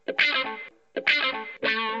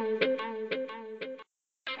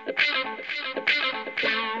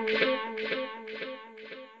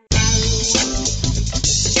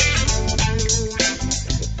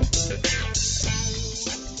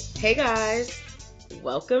Hey guys,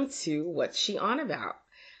 welcome to What's She On About?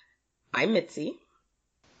 I'm Mitzi.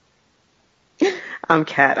 I'm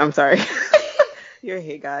Kat. I'm sorry. Your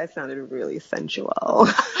hey guys sounded really sensual.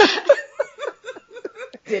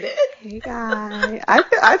 Did it? Hey guy.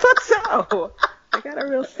 I thought so. I got a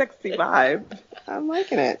real sexy vibe. I'm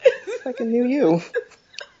liking it. It's like a new you.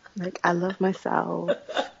 Like, I love myself.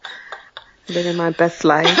 Living my best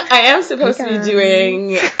life. I am supposed to be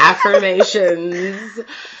doing affirmations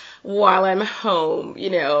while I'm home,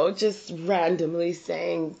 just randomly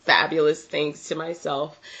saying fabulous things to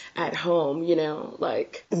myself at home,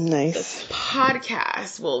 like nice. This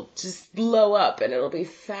podcast will just blow up and it'll be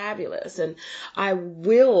fabulous. And I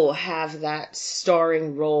will have that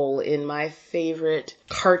starring role in my favorite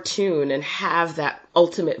cartoon and have that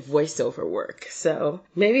ultimate voiceover work. So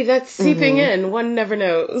maybe that's seeping in. One never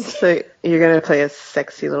knows. So you're going to play a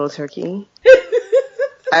sexy little turkey?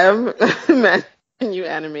 I'm you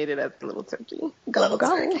animated as the little turkey. Little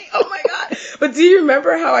turkey. Oh my god. But do you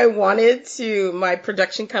remember how I wanted my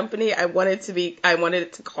production company, I wanted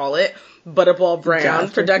it to call it Butterball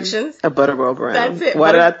Brown Productions. A Butterball Brown. That's it.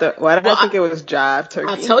 Why did I think it was Jive Turkey?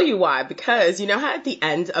 I'll tell you why. Because you know how at the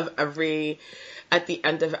end of every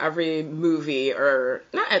movie, or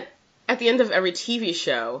not at the end of every TV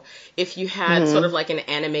show, if you had sort of like an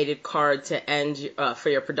animated card to end for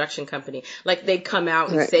your production company, like they'd come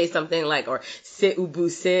out and say something like, or sit ubu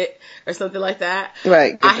sit, or something like that.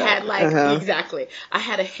 Right. I had exactly. I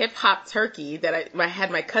had a hip hop turkey that I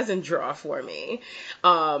had my cousin draw for me.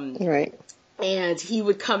 Right. And he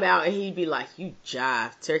would come out and he'd be like, "You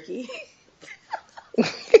jive, turkey."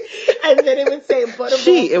 And then it would say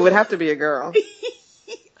Butterball. It would have to be a girl. Was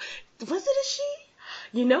it a she?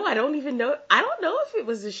 I don't even know. I don't know if it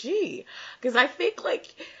was a she, because I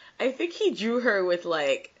think he drew her with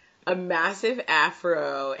like a massive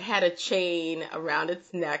afro, had a chain around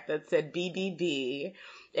its neck that said BBB,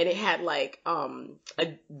 and it had like a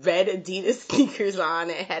red Adidas sneakers on.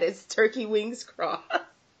 It had its turkey wings crossed.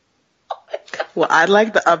 Well, I'd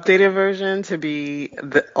like the updated version to be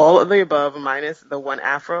all of the above minus the one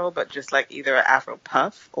afro, but just like either an afro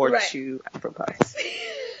puff or two afro puffs.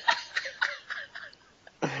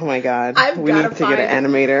 Oh my god. We need to get an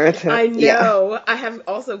animator. I know. Yeah. I have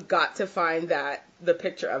also got to find the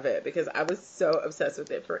picture of it, because I was so obsessed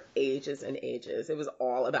with it for ages and ages. It was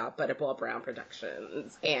all about Butterball Brown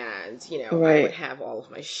Productions. And, I would have all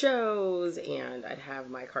of my shows and I'd have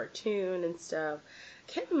my cartoon and stuff.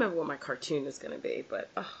 I can't remember what my cartoon is going to be, but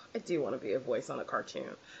I do want to be a voice on a cartoon.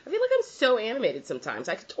 I feel like I'm so animated sometimes.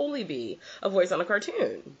 I could totally be a voice on a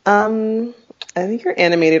cartoon. I think you're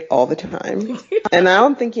animated all the time. And now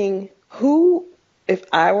I'm thinking, if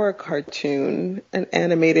I were a cartoon, an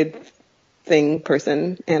animated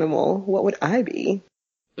animal, what would I be?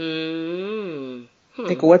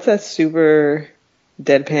 Like, what's a super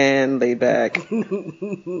deadpan, laid back?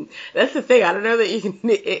 That's the thing. I don't know that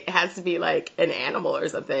it has to be like an animal or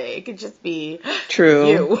something. It could just be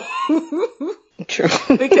True. You. True.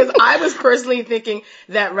 Because I was personally thinking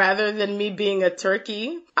that rather than me being a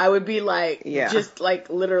turkey, I would be like, just like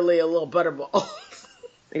literally a little butterball.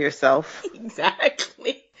 Yourself?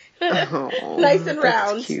 Exactly. Oh, nice and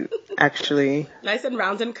round. That's cute, actually. Nice and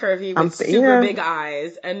round and curvy with super big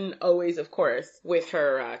eyes, and always, of course, with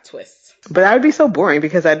her twists. But that would be so boring,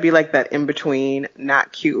 because I'd be like that in between,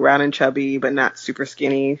 not cute, round and chubby, but not super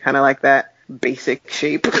skinny, kind of like that basic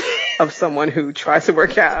shape of someone who tries to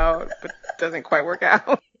work out but doesn't quite work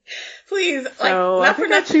out. Please, so I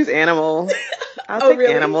think I'd choose animal. I'll take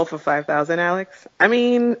really? Animal for 5,000, Alex. I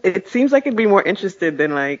mean, it seems like it'd be more interested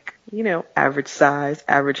than like, average size,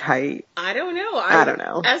 average height. I don't know. I don't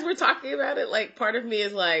know. As we're talking about it, like, part of me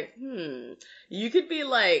is like, you could be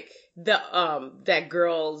like that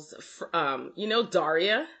girl's,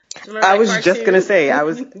 Daria? I was just gonna say, I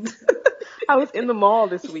was in the mall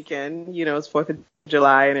this weekend. It's 4th of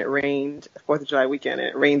July and it rained. 4th of July weekend, and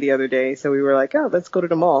it rained the other day. So we were like, oh, let's go to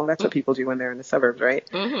the mall. That's what people do when they're in the suburbs, right?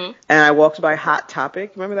 Mm-hmm. And I walked by Hot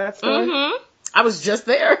Topic. Remember that store? Mm-hmm. I was just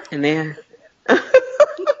there. And there.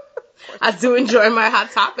 I do enjoy my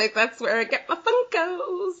Hot Topic. That's where I get my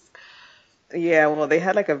Funkos. Yeah, well, they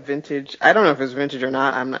had like a vintage. I don't know if it's vintage or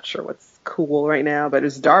not. I'm not sure what's cool right now, but it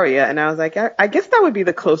was Daria. And I was like, I guess that would be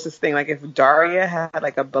the closest thing. Like if Daria had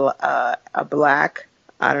like a black,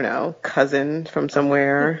 I don't know, cousin from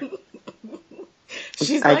somewhere.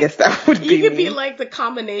 I guess that would be You could me. be like the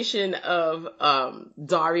combination of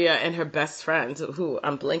Daria and her best friend, who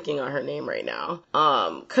I'm blanking on her name right now.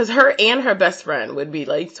 Because her and her best friend would be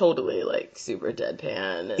like totally like super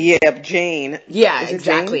deadpan. Yeah, Jane. Yeah,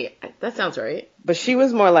 exactly. Jane? That sounds right. But she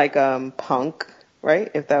was more like punk,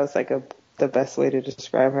 right? If that was like a the best way to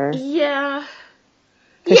describe her. Yeah.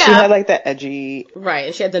 Because she had like that edgy... Right,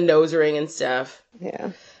 and she had the nose ring and stuff.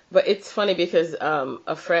 Yeah. But it's funny because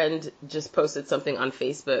a friend just posted something on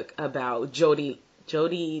Facebook about Jodie,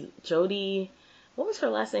 what was her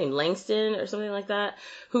last name? Langston or something like that,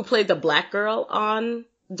 who played the black girl on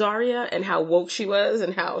Daria, and how woke she was,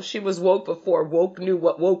 and how she was woke before woke knew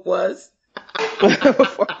what woke was.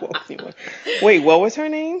 Wait, what was her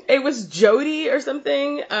name? It was Jodie or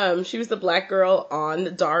something. She was the black girl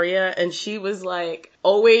on Daria, and she was like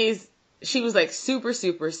super,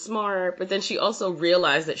 super smart, but then she also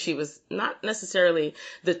realized that she was not necessarily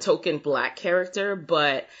the token black character,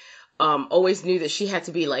 but always knew that she had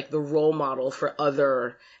to be like the role model for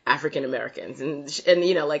other African Americans. And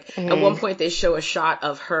you know, like at one point they show a shot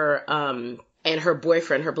of her and her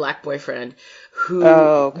boyfriend, her black boyfriend, who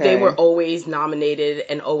they were always nominated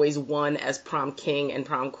and always won as prom king and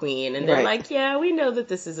prom queen. And they're like, yeah, we know that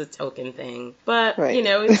this is a token thing. But, you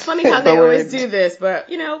know, it's funny how they always do this, but,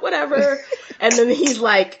 you know, whatever. And then he's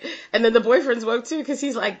like, and then the boyfriend's woke too, because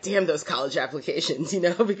he's like, damn those college applications, you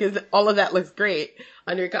know, because all of that looks great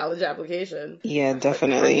on your college application. Yeah,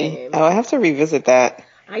 definitely. Oh, I have to revisit that.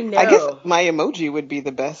 I know. I guess my emoji would be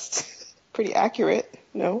the best. Pretty accurate.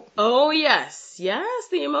 No? Oh, yes. Yes,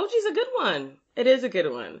 the emoji's a good one. It is a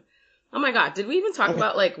good one. Oh, my God. Did we even talk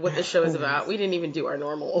about, like, what the show is about? We didn't even do our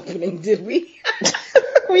normal opening, did we?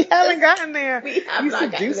 We haven't gotten there. We have you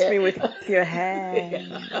not seduced gotten there. me with your hand.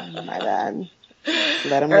 My bad.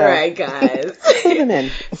 Let them know. All right, guys. Moving in.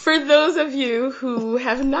 For those of you who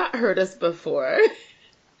have not heard us before,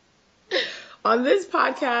 on this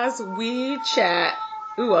podcast, we chat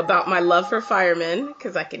about my love for firemen,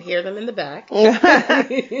 because I can hear them in the back.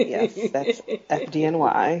 Yes, that's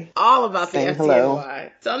FDNY. All about Saying the FDNY. Hello.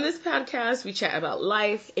 So on this podcast, we chat about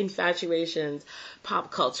life, infatuations,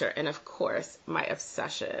 pop culture, and of course, my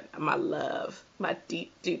obsession, my love, my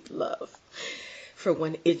deep, deep love for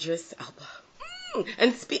one Idris Elba.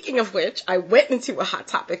 And speaking of which, I went into a hot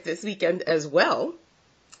topic this weekend as well.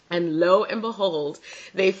 And lo and behold,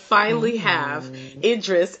 they finally have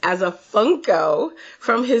Idris as a Funko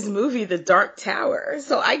from his movie, The Dark Tower.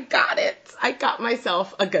 So I got it. I got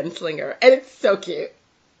myself a gunslinger. And it's so cute.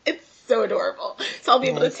 It's so adorable. So I'll be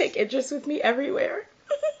able to take Idris with me everywhere.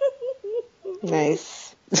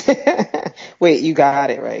 Nice. Wait, you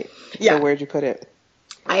got it, right? Yeah. So where'd you put it?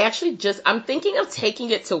 I actually I'm thinking of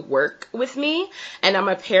taking it to work with me, and I'm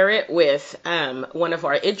going to pair it with one of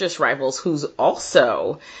our Idris rivals who's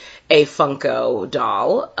also a Funko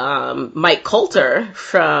doll, Mike Coulter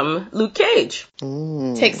from Luke Cage.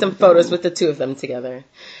 Take some photos with the two of them together.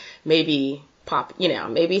 Maybe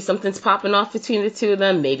maybe something's popping off between the two of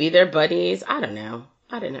them. Maybe they're buddies. I don't know.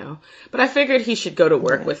 But I figured he should go to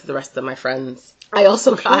work with the rest of my friends. I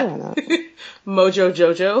also got Mojo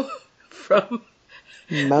Jojo from...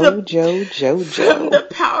 Jojo. From the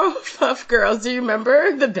Powerpuff Girls. Do you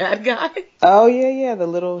remember the bad guy? Oh, yeah, the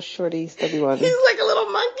little shorty, stubby one. He's like a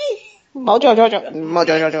little monkey. Mojo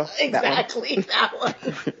Jojo. Exactly, that one.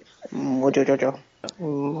 Mojo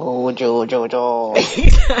Jojo.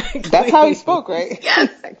 Exactly. That's how he spoke, right? Yes,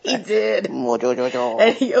 he did. Mojo Jojo.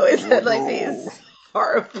 And he always had like these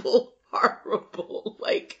horrible,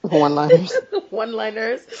 like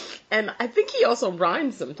one-liners. And I think he also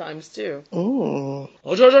rhymes sometimes too.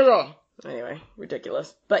 Anyway,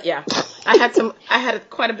 ridiculous. But yeah, I had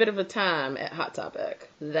quite a bit of a time at Hot Topic.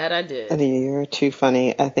 That I did. You're too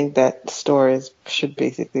funny. I think that store should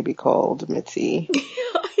basically be called Mitzi.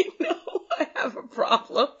 I know. I have a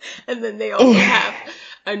problem. And then they also have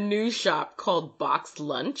a new shop called Box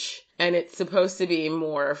Lunch. And it's supposed to be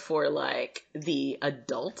more for like the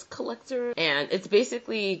adult collector. And it's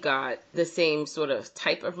basically got the same sort of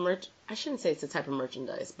type of I shouldn't say it's a type of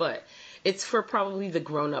merchandise, but it's for probably the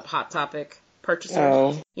grown-up Hot Topic purchaser.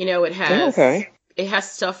 Oh. You know, it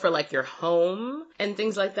has stuff for like your home and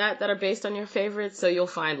things like that are based on your favorites. So you'll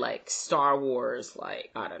find like Star Wars, like,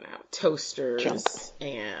 I don't know, toasters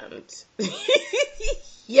and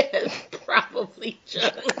yes, probably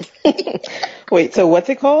junk. Wait, so what's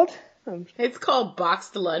it called? It's called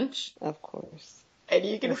Boxed Lunch. Of course. And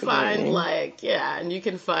you can find I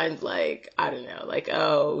don't know, like,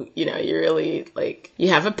 oh, you know, you really, like, you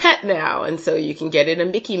have a pet now, and so you can get in a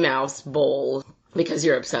Mickey Mouse bowl because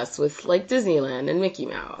you're obsessed with, like, Disneyland and Mickey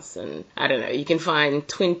Mouse, and I don't know, you can find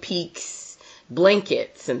Twin Peaks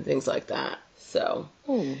blankets and things like that. So,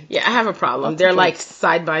 yeah, I have a problem. They're, like,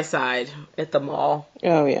 side by side at the mall.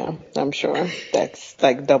 Oh, yeah, I'm sure. That's,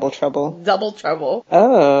 like, double trouble. Double trouble.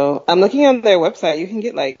 Oh, I'm looking on their website. You can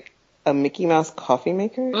get, like, a Mickey Mouse coffee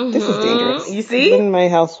maker? Mm-hmm. This is dangerous. You see? Then my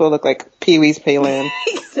house will look like Pee-wee's Playland.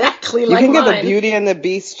 Exactly like mine. You can get the Beauty and the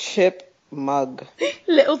Beast chip mug.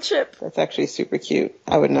 Little chip. That's actually super cute.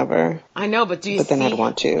 I would never. I know, but do you But see? then I'd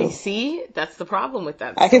want to. You see? That's the problem with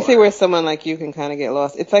that I can store. see where someone like you can kind of get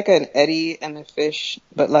lost. It's like an Eddie and the Fish,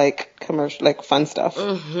 but like commercial, like fun stuff.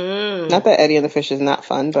 Mm-hmm. Not that Eddie and the Fish is not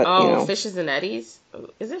fun, but you know. Fishes and Eddies?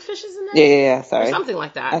 Is it Fishes and Yeah, Eddies? sorry. Or something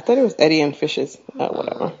like that. I thought it was Eddie and Fishes. Oh,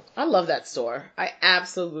 whatever. I love that store. I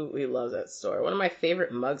absolutely love that store. One of my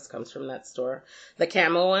favorite mugs comes from that store. The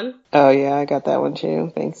camo one. Oh, yeah, I got that one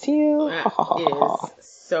too. Thanks to you. That is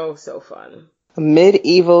so fun. A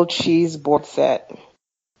medieval cheese board set.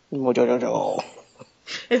 Mojojojo.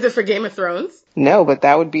 Is it for Game of Thrones? No, but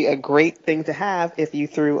that would be a great thing to have if you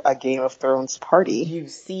threw a Game of Thrones party. You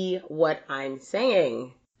see what I'm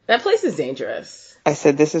saying. That place is dangerous. I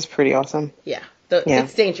said this is pretty awesome. Yeah.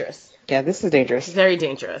 It's dangerous. Yeah, this is dangerous. It's very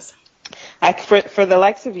dangerous. For the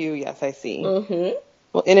likes of you, yes, I see. Mm-hmm.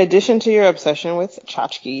 Well, in addition to your obsession with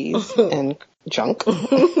tchotchkes and junk,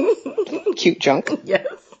 cute junk, yes,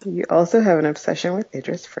 you also have an obsession with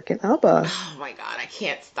Idris freaking Elba. Oh my god, I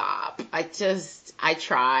can't stop. I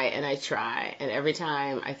try, and every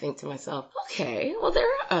time I think to myself, okay, well there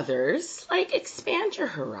are others. Like, expand your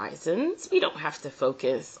horizons. We don't have to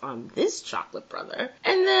focus on this chocolate brother.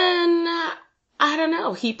 And then, I don't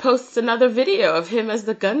know, he posts another video of him as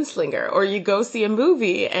the gunslinger, or you go see a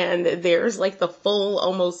movie and there's like the full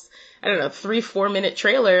almost, I don't know, 3-4 minute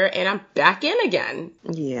trailer and I'm back in again.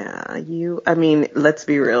 Yeah, I mean, let's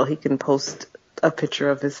be real. He can post a picture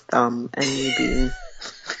of his thumb and you be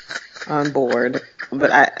on board.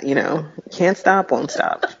 But can't stop, won't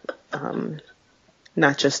stop.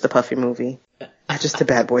 Not just the Puffy movie. Not just the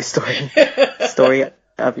bad boy story. Story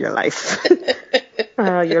of your life.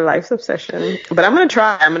 Your life's obsession. But I'm going to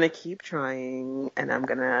try. I'm going to keep trying. And I'm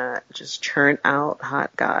going to just churn out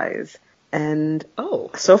hot guys. And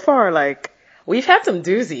so far, like, we've had some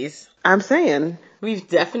doozies. I'm saying. We've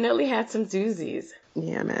definitely had some doozies.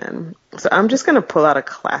 Yeah, man. So I'm just going to pull out a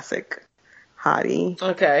classic hottie.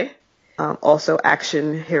 Okay. Also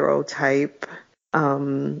action hero type.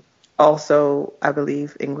 Also, I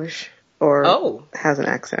believe English or has an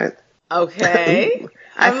accent. Okay.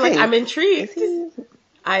 I'm intrigued.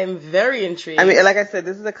 I'm very intrigued. I mean, like I said,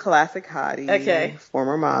 this is a classic hottie. Okay.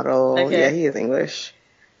 Former model. Okay. Yeah, he is English.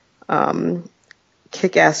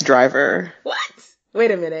 Kick-ass driver. What?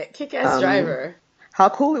 Wait a minute. Kick-ass driver. How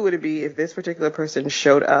cool would it be if this particular person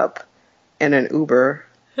showed up in an Uber?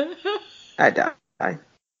 I'd die.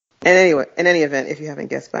 And anyway, in any event, if you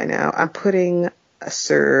haven't guessed by now, I'm putting a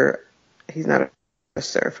Sir. He's not a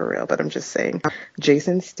Sir for real, but I'm just saying.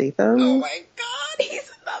 Jason Statham. Oh my God,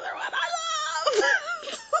 he's another one I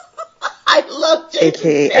love. I love Jason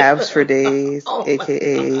AKA Statham. Abs for Days.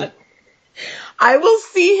 AKA. I will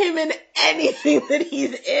see him in anything that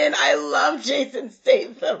he's in. I love Jason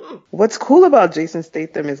Statham. What's cool about Jason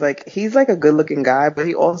Statham is like he's like a good looking guy, but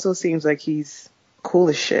he also seems like he's cool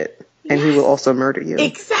as shit. And he will also murder you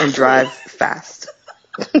and drive fast.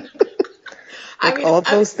 All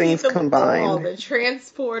those things combined. The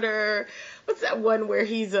Transporter. What's that one where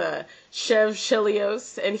he's a Chev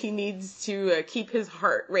Chelios and he needs to keep his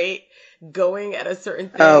heart rate going at a certain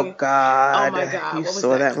thing? Oh, God. Oh, my God. You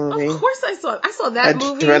saw that movie? Of course I saw it. I saw that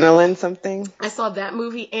movie. Adrenaline something? I saw that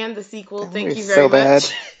movie and the sequel. Thank you very much. Bad.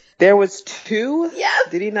 There was 2? Yes.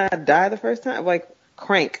 Did he not die the first time? Like,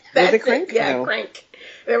 Crank. That's was it Crank? Yeah, no. Crank.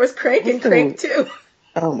 There was Crank and Crank 2.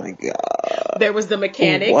 Oh, my God. There was The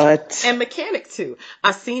Mechanic. What? And Mechanic 2.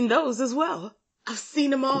 I've seen those as well. I've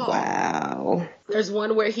seen them all. Wow. There's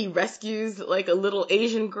one where he rescues like a little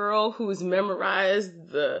Asian girl who's memorized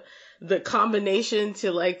the combination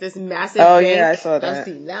to like this massive bank. Yeah, I saw that. I've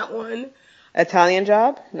seen that one. Italian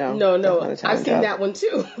Job? No. I've seen that one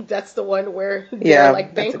too. That's the one where they're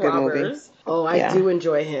like bank robbers. Movie. Oh, I do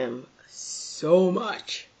enjoy him so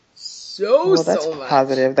much. That's so much.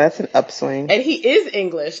 Positive. That's an upswing. And he is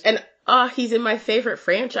English. And he's in my favorite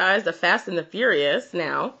franchise, The Fast and the Furious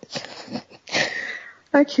now.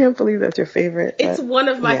 I can't believe that's your favorite. It's one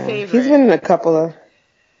of my favorites. He's been in a couple of...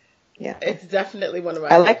 Yeah. It's definitely one of my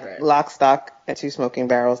favorites. I like Lock, Stock, and Two Smoking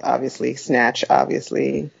Barrels, obviously. Snatch,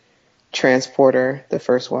 obviously. Transporter, the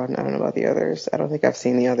first one. I don't know about the others. I don't think I've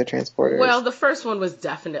seen the other Transporters. Well, the first one was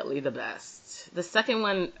definitely the best. The second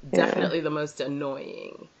one, definitely the most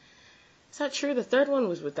annoying. Is that true? The third one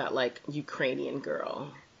was with that, like, Ukrainian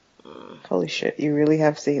girl. Holy shit, you really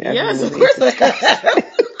have seen every movie. Yes, of course I have.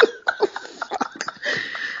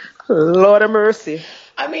 Lord of mercy.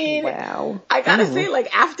 I mean, wow. I gotta say,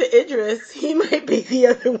 like, after Idris, he might be the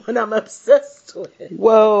other one I'm obsessed with.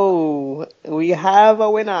 Whoa, we have a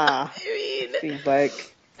winner. I mean, seems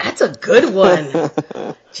like. That's a good one.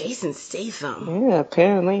 Jason Statham. Yeah,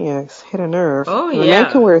 apparently, yes. Hit a nerve. Oh, yeah. The yeah.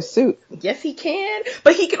 man can wear a suit. Yes, he can.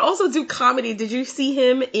 But he can also do comedy. Did you see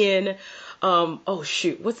him in, oh,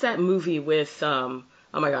 shoot. What's that movie with, oh,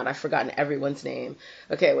 my God, I've forgotten everyone's name.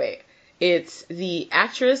 Okay, wait. It's the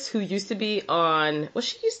actress who used to be on, did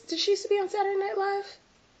she used to be on Saturday Night Live?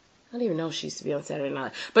 I don't even know if she used to be on Saturday Night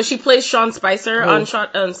Live. But she plays Sean Spicer on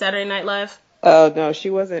Saturday Night Live. Oh, no,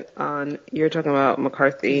 she wasn't on. You're talking about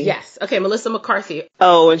McCarthy. Yes. Okay, Melissa McCarthy.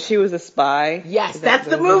 Oh, and she was a spy? Yes, that's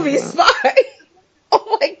the movie, Spy.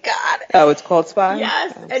 Oh, my God. Oh, it's called Spy?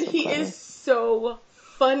 Yes, and he is so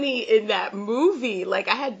funny in that movie. Like,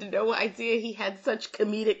 I had no idea he had such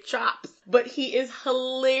comedic chops. But he is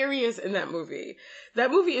hilarious in that movie.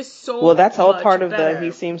 That movie is so Well, that's all much part of better. the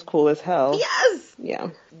he seems cool as hell. Yes!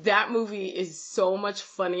 Yeah. That movie is so much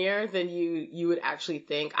funnier than you would actually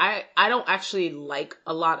think. I don't actually like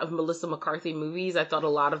a lot of Melissa McCarthy movies. I thought a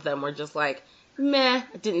lot of them were just like, meh.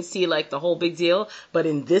 I didn't see like the whole big deal. But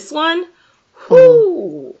in this one,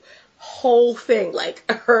 whoo! Whole thing, like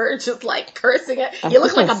her just like cursing it. You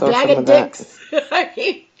look like a bag of dicks. I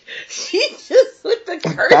mean, she just with the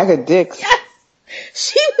curse. Bag of dicks. Yes.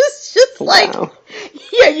 She was just like,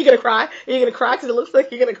 yeah, you're going to cry? You're going to cry because it looks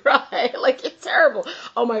like you're going to cry. Like, it's terrible.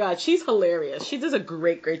 Oh, my God. She's hilarious. She does a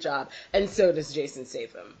great, great job. And so does Jason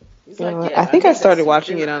Statham. I think I started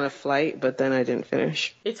watching it on a flight, but then I didn't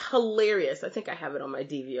finish. It's hilarious. I think I have it on my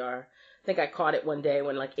DVR. I think I caught it one day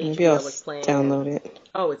when, like, HBO was playing. Download it.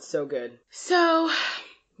 Oh, it's so good. So,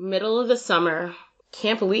 middle of the summer.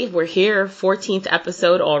 Can't believe we're here. 14th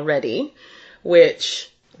episode already, which...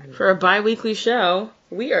 For a bi-weekly show,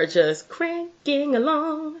 we are just cranking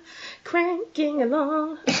along.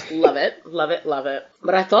 Love it, love it, love it.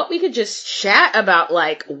 But I thought we could just chat about,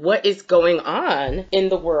 like, what is going on in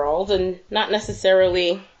the world and not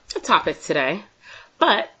necessarily a topic today,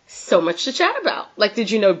 but so much to chat about. Like, did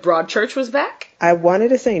you know Broadchurch was back? I wanted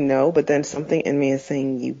to say no, but then something in me is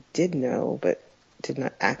saying you did know, but did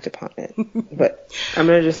not act upon it. But I'm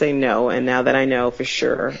going to just say no, and now that I know for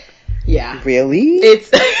sure... Yeah. Really?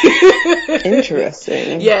 It's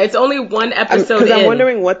interesting. Yeah, it's only one episode in. Because I'm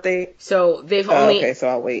wondering what they... So they've only... okay, so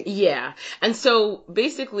I'll wait. Yeah. And so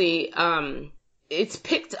basically, it's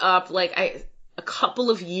picked up like a couple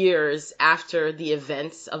of years after the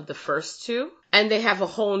events of the first two. And they have a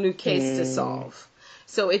whole new case to solve.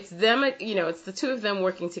 So it's them, it's the two of them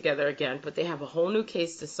working together again, but they have a whole new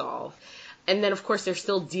case to solve. And then, of course, they're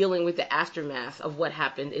still dealing with the aftermath of what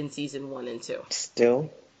happened in season 1 and 2.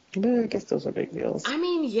 Still? But I guess those are big deals. I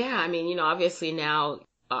mean, yeah. Obviously now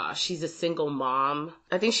she's a single mom.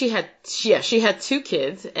 I think she had 2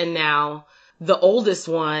 kids, and now the oldest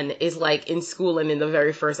one is like in school, and in the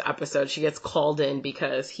very first episode she gets called in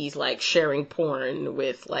because he's like sharing porn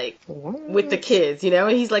with with the kids,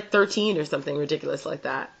 and he's like 13 or something ridiculous like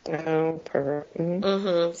that. Oh, pervert.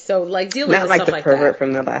 Mm-hmm. So like deal with not like stuff the like pervert that.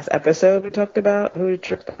 From the last episode we talked about who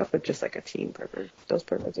tripped off, but just like a teen pervert. Those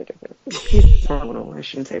perverts are different. He's hormonal. I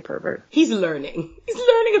shouldn't say pervert. He's learning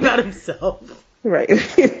about himself. Right.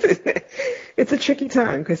 It's a tricky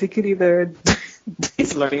time because he could either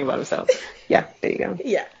he's learning about himself. Yeah, there you go.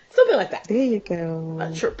 Yeah, something like that. There you go.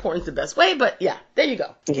 I'm sure porn's the best way, but yeah, there you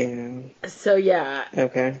go. Yeah. So yeah.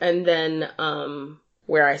 Okay. And then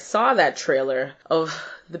where I saw that trailer of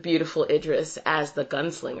the beautiful Idris as the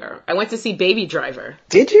gunslinger, I went to see Baby Driver.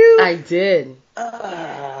 Did you? I did.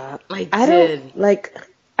 I did.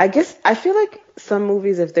 I guess I feel like some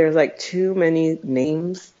movies, if there's like too many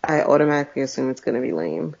names, I automatically assume it's going to be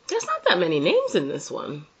lame. There's not that many names in this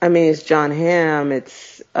one. I mean, it's John Hamm,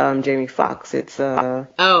 it's Jamie Foxx, it's and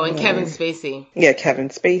Kevin Spacey. Yeah, Kevin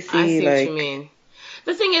Spacey. I see what you mean.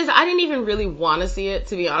 The thing is, I didn't even really want to see it,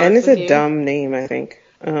 to be honest. And it's with a you. dumb name, I think.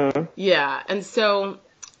 Yeah, and so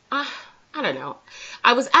I don't know.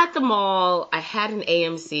 I was at the mall. I had an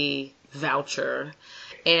AMC voucher.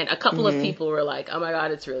 And a couple of people were like, oh my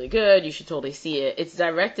God, it's really good. You should totally see it. It's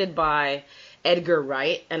directed by Edgar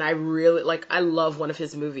Wright. And I love one of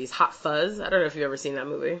his movies, Hot Fuzz. I don't know if you've ever seen that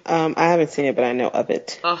movie. I haven't seen it, but I know of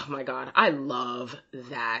it. Oh my God. I love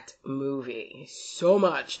that movie so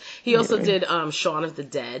much. He also did Shaun of the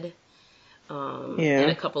Dead.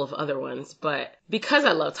 And a couple of other ones. But because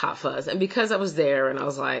I loved Hot Fuzz and because I was there and I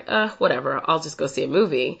was like, whatever, I'll just go see a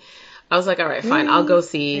movie. I was like, all right, fine. I'll go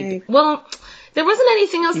see. Well, there wasn't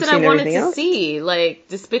anything else that I wanted to see. Like,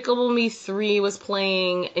 Despicable Me 3 was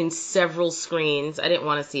playing in several screens. I didn't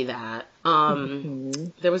want to see that.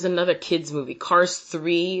 There was another kids movie. Cars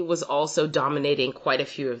 3 was also dominating quite a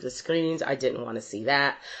few of the screens. I didn't want to see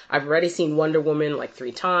that. I've already seen Wonder Woman like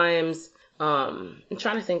 3 times. I'm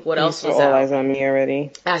trying to think what else was out. All Eyes on Me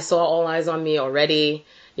already. I saw All Eyes on Me already.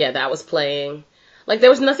 Yeah, that was playing. Like, there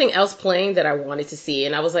was nothing else playing that I wanted to see.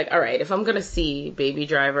 And I was like, all right, if I'm going to see Baby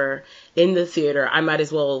Driver in the theater, I might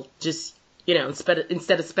as well just,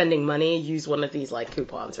 instead of spending money, use one of these, like,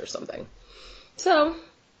 coupons or something. So,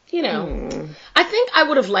 I think I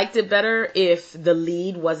would have liked it better if the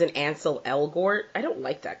lead wasn't Ansel Elgort. I don't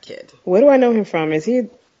like that kid. Where do I know him from? Is he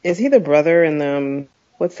the brother in the,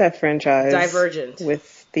 what's that franchise? Divergent. With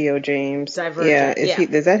Theo James. Divergent. Yeah,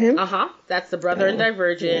 is that him? Uh-huh. That's the brother in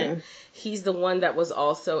Divergent. Yeah. He's the one that was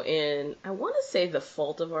also in, I want to say, The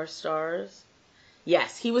Fault of Our Stars.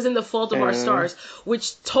 Yes, he was in The Fault of Our Stars,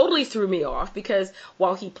 which totally threw me off because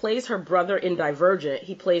while he plays her brother in Divergent,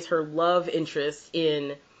 he plays her love interest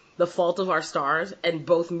in The Fault of Our Stars, and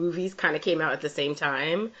both movies kind of came out at the same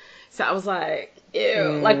time. So I was like,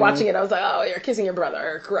 ew. Like, watching it, I was like, oh, you're kissing your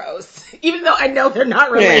brother. Gross. Even though I know they're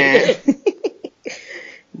not related.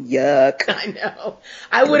 Yuck. I know.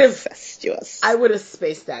 I would have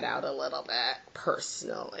spaced that out a little bit,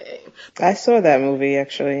 personally. I saw that movie,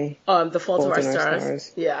 actually. The Fault of Our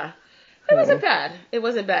Stars. Yeah. It wasn't bad. It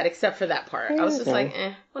wasn't bad, except for that part. I was just like,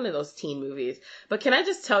 one of those teen movies. But can I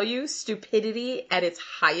just tell you, stupidity at its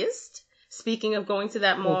highest, speaking of going to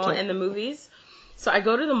that mall and the movies. So I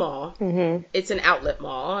go to the mall. Mm-hmm. It's an outlet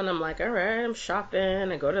mall. And I'm like, all right, I'm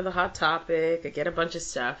shopping. I go to the Hot Topic. I get a bunch of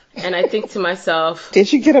stuff. And I think to myself...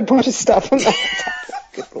 Did you get a bunch of stuff on the Hot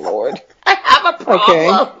Topic? Good Lord. I have a problem. Okay.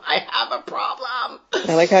 I have a problem.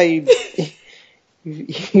 I like how you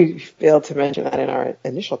failed to mention that in our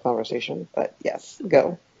initial conversation. But yes,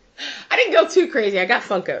 go. I didn't go too crazy. I got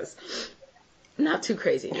Funkos. Not too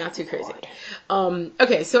crazy.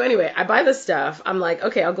 Okay, so anyway, I buy the stuff. I'm like,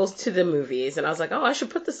 okay, I'll go to the movies. And I was like, oh, I should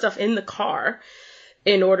put the stuff in the car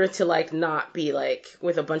in order to, like, not be, like,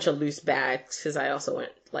 with a bunch of loose bags. Because I also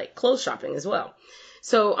went, like, clothes shopping as well.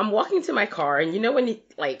 So I'm walking to my car. And when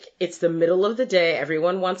it's the middle of the day,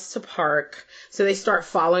 everyone wants to park. So they start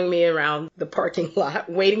following me around the parking lot,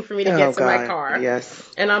 waiting for me to get to my car.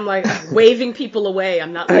 Yes. And I'm like waving people away.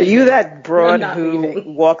 I'm not leaving. Are you that broad who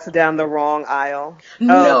walks down the wrong aisle?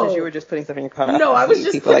 No. Because you were just putting stuff in your car. No, I was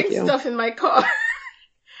just putting stuff in my car.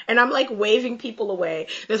 And I'm like waving people away.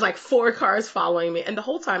 There's like 4 cars following me. And the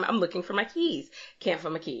whole time I'm looking for my keys. Can't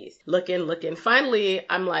find my keys. Looking. Finally,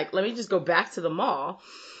 I'm like, let me just go back to the mall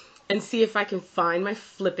and see if I can find my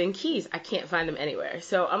flipping keys. I can't find them anywhere.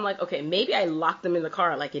 So I'm like, okay, maybe I locked them in the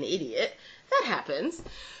car like an idiot. That happens.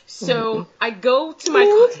 So I go to my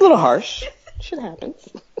car. It's a little harsh. Shit happens.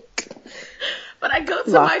 But I go to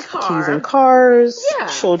Locked my car. Keys in cars. Yeah.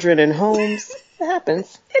 Children in homes. It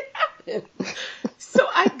happens. It happens. So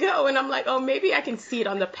I go and I'm like, oh, maybe I can see it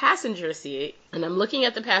on the passenger seat. And I'm looking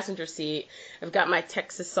at the passenger seat. I've got my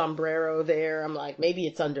Texas sombrero there. I'm like, maybe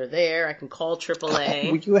it's under there. I can call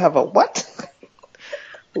AAA. You have a what?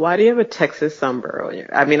 Why do you have a Texas sombrero?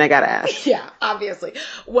 I mean, I gotta ask. Yeah, obviously.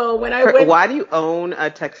 Well, when I went... Why do you own a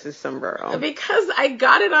Texas sombrero? Because I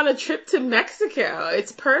got it on a trip to Mexico.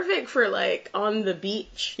 It's perfect for, like, on the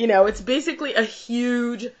beach. It's basically a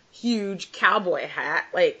huge cowboy hat,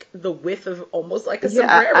 like the width of almost like a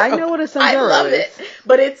sombrero. I know what a sombrero is. I love it,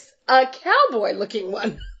 but it's a cowboy looking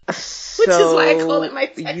one, which is why I call it my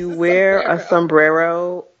Texas You wear sombrero. A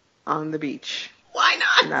sombrero on the beach. Why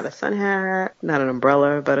not? Not a sun hat, not an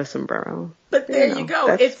umbrella, but a sombrero. But there you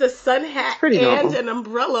go. It's a sun hat and an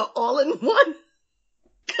umbrella all in one.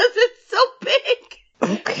 Because it's so big.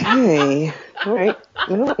 Okay. All right.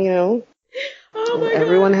 Well, oh my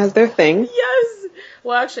everyone God. has their thing. Yes.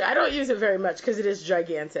 Well, actually, I don't use it very much because it is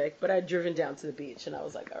gigantic, but I'd driven down to the beach and I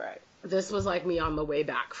was like, all right. This was like me on the way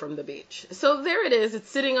back from the beach. So there it is. It's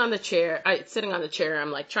sitting on the chair.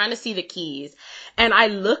 I'm like trying to see the keys. And I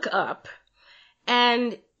look up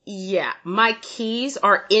and yeah, my keys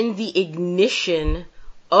are in the ignition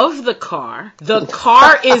of the car. The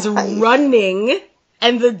car is running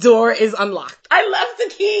and the door is unlocked. I left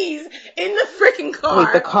the keys in the freaking car.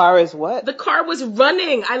 Wait, the car is what? The car was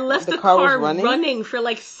running. I left the car running for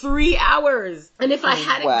like 3 hours. And if I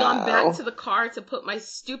hadn't gone back to the car to put my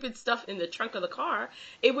stupid stuff in the trunk of the car,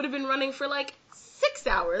 it would have been running for like 6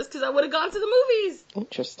 hours because I would have gone to the movies.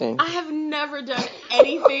 Interesting. I have never done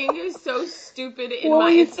anything so stupid in what my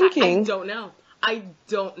were you entire... thinking? I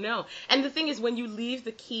don't know. And the thing is, when you leave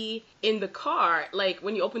the key in the car, like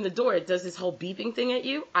when you open the door, it does this whole beeping thing at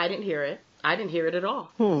you. I didn't hear it. I didn't hear it at all.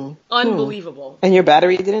 Unbelievable. And your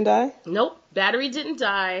battery didn't die? Nope. Battery didn't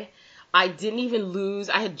die. I didn't even lose.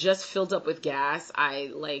 I had just filled up with gas. I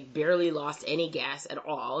like barely lost any gas at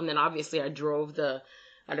all. And then obviously I drove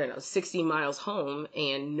 60 miles home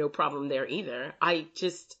and no problem there either. I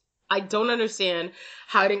don't understand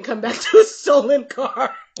how I didn't come back to a stolen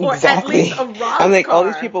car. Or exactly. at least a robbed I'm like, car. all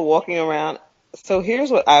these people walking around So here's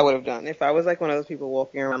what I would have done if I was like one of those people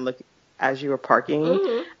walking around looking as you were parking.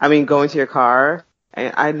 Mm-hmm. I mean, going to your car,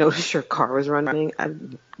 and I noticed your car was running.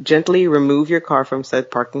 I'd gently remove your car from said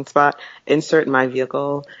parking spot, insert my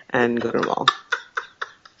vehicle, and go to the mall.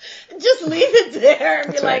 Just leave it there.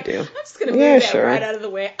 That's be what like, I do. I'm just going to move that right out of the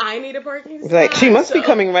way. I need a parking spot. Like, she must be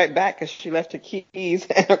coming right back because she left her keys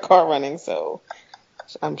and her car running, so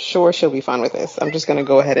I'm sure she'll be fine with this. I'm just going to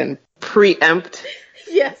go ahead and preempt.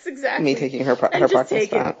 Yes, exactly. Me taking her parking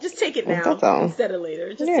spot. Just take it now instead of later.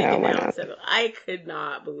 Just take it now instead of. I could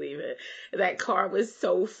not believe it. That car was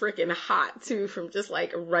so freaking hot too, from just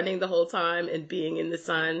like running the whole time and being in the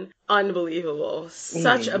sun. Unbelievable.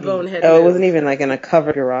 Such a bonehead. Oh, it wasn't even like in a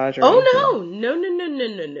covered garage or anything. No.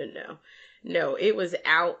 No, it was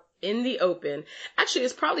out in the open. Actually,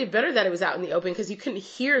 it's probably better that it was out in the open because you couldn't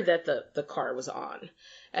hear that the car was on.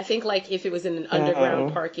 I think like if it was in an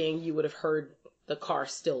underground parking, you would have heard the car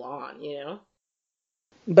still on, you know?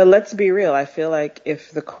 But let's be real. I feel like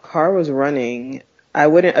if the car was running, I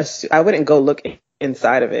wouldn't go look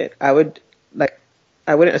inside of it. I wouldn't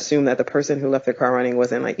assume that the person who left their car running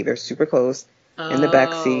wasn't like either super close in the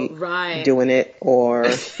back seat doing it or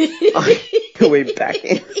on your way back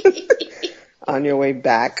in. On your way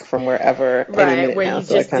back from wherever. Right, where you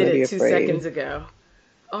just did it 2 seconds ago.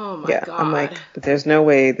 Oh my God. I'm like, there's no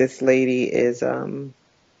way this lady is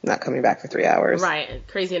not coming back for 3 hours. Right.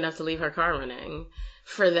 Crazy enough to leave her car running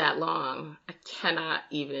for that long. I cannot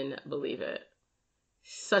even believe it.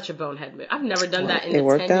 Such a bonehead move. I've never done that in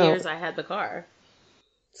the 10 years I had the car.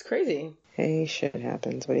 It's crazy. Hey, shit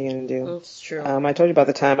happens. What are you going to do? It's true. I told you about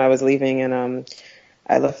the time I was leaving and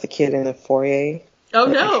I left the kid in the foyer. Oh,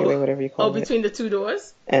 no. Entryway, whatever you call it. Between the two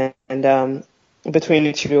doors? And between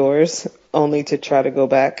the two doors, only to try to go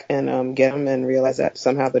back and get him and realize that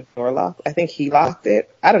somehow the door locked. I think he locked it.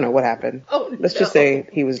 I don't know what happened. Oh, Let's just say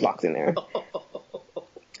he was locked in there.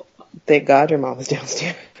 Thank God your mom was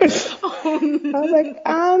downstairs. Oh, no. I was like,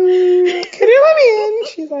 can you let me in?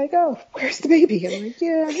 She's like, oh, where's the baby? I'm like,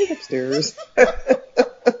 yeah, he's upstairs.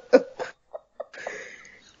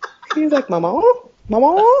 He's like, Mama?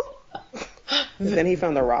 And then he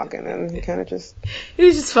found the rock, and then he kind of just... He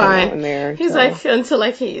was just fine. In there, He's like, until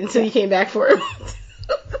you came back for him.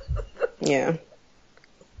 Yeah.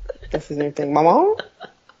 That's his new thing. Mama?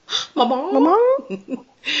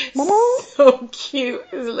 So cute.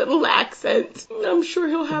 His little accent. I'm sure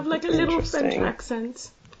he'll have like a little French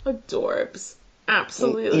accent. Adorbs.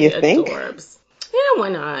 Absolutely adorbs. Yeah, why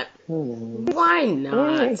not? Why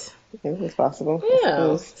not? Anything's possible.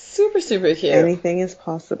 Yeah. Super, super cute. Anything is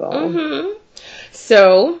possible. Mm-hmm.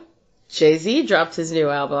 So, Jay-Z dropped his new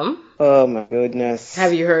album. Oh my goodness.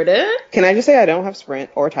 Have you heard it? Can I just say I don't have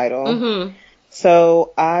Sprint or Tidal? Mm-hmm.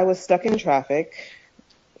 So I was stuck in traffic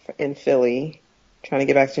in Philly trying to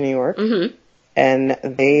get back to New York. Mm-hmm. And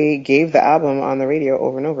they gave the album on the radio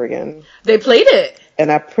over and over again. They played it.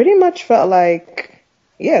 And I pretty much felt like,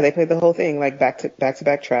 yeah, they played the whole thing, like back to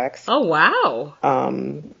back tracks. Oh, wow.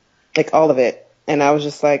 Like all of it. And I was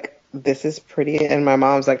just like, this is pretty. And my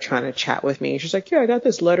mom's like trying to chat with me. She's like, yeah, I got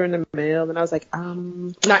this letter in the mail. And I was like,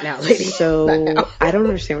 not now, lady. So not now. I don't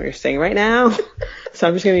understand what you're saying right now. So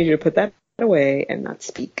I'm just going to need you to put that away and not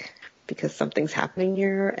speak because something's happening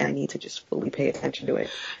here and I need to just fully pay attention to it.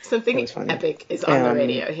 Something epic is on the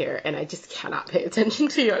radio here and I just cannot pay attention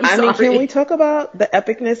to you. I mean, can we talk about the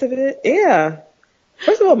epicness of it? Yeah.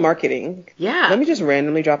 First of all, marketing. Yeah. Let me just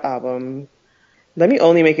randomly drop album. Let me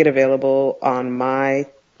only make it available on my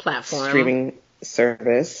platform streaming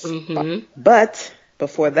service. Mm-hmm. But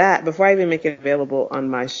before I even make it available on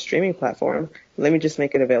my streaming platform, let me just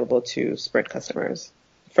make it available to Sprint customers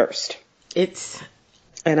first.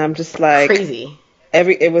 And I'm just like crazy.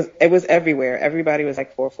 It was everywhere. Everybody was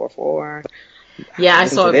like 444. Yeah, I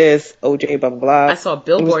saw this OJ blah blah blah. I saw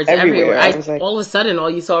billboards everywhere. I was like, all of a sudden, all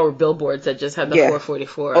you saw were billboards that just had the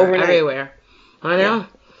 444 everywhere. I know. Yeah.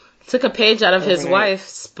 Took a page out of his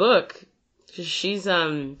wife's book. She's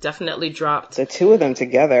definitely dropped the two of them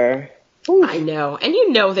together. Ooh. I know, and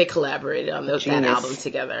you know they collaborated on that album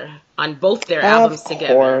together, on both their albums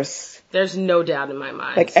together. Of course, there's no doubt in my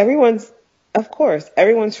mind. Like everyone's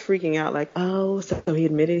freaking out. Like, oh, so he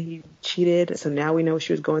admitted he cheated, so now we know what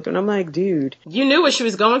she was going through. And I'm like, dude, you knew what she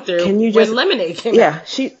was going through. Can you when Lemonade came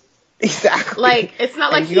out? Yeah, exactly. Like, it's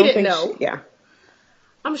not like he didn't know.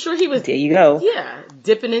 I'm sure he was. There you go. Yeah,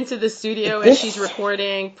 dipping into the studio as she's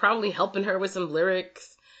recording, probably helping her with some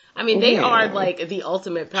lyrics. I mean, they are like the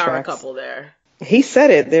ultimate power couple there. He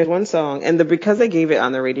said it. There's one song, and because they gave it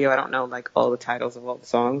on the radio, I don't know like all the titles of all the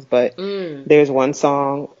songs, but there's one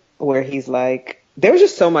song where he's like, there was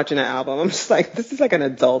just so much in that album. I'm just like, this is like an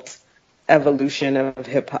adult evolution of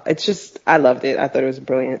hip hop. It's just, I loved it. I thought it was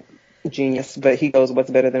brilliant, genius. But he goes, "What's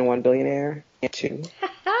better than one billionaire?" Two.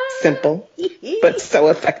 Simple, but so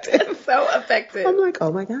effective. So effective. I'm like,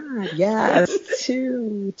 oh my God, yes,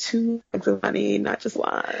 two bags of money, not just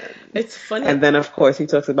one. It's funny. And then of course he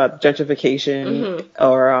talks about gentrification,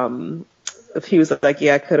 or if he was like,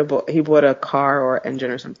 yeah, he bought a car or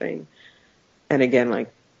engine or something. And again,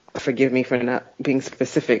 like, forgive me for not being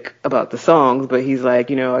specific about the songs, but he's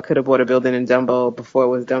like, I could have bought a building in Dumbo before it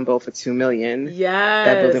was Dumbo for $2 million. Yes.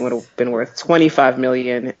 That building would have been worth $25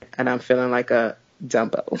 million, and I'm feeling like a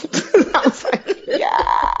Dumbo. I was like,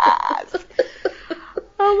 yes.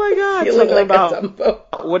 Oh my God. Feeling Talking like about a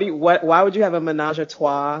Dumbo. why would you have a menage a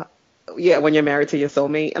trois? Yeah, when you're married to your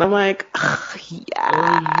soulmate. And I'm like,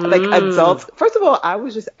 yeah. Like adults. First of all, I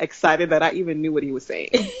was just excited that I even knew what he was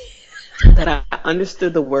saying. That I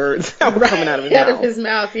understood the words that were coming out of his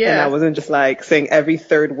mouth. Yeah. And I wasn't just like saying every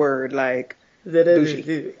third word like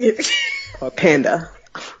bougie or panda.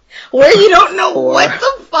 Where you don't know what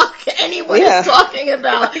the fuck anyone is talking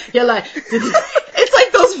about. You're like, it's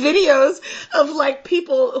like those videos of like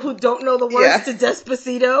people who don't know the words to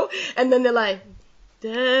Despacito, and then they're like,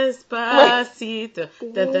 Despacito,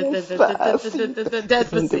 Despacito,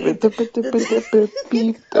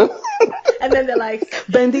 and then they're like,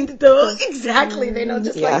 Bendito. Exactly, they know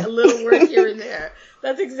just like a little word here and there.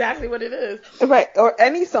 That's exactly what it is. Right, or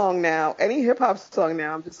any song now, any hip hop song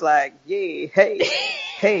now, I'm just like, yay,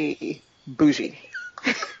 hey, bougie.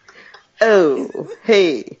 Oh,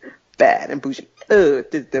 hey, bad and bougie. Oh,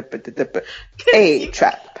 hey,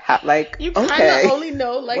 trap. Like, you kind of only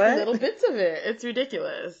know like little bits of it. It's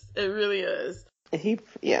ridiculous. It really is. He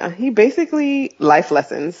basically life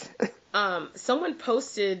lessons. Someone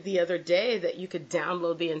posted the other day that you could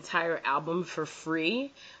download the entire album for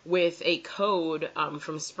free with a code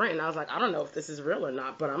from Sprint. And I was like, I don't know if this is real or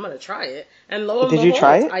not, but I'm going to try it. And lo and behold, you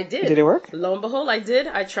try it? I did. Did it work? Lo and behold, I did.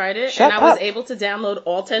 I tried it. Shut and I was up. able to download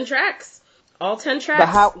all 10 tracks. All 10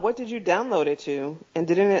 tracks. But what did you download it to? And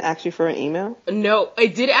didn't it ask you for an email? No,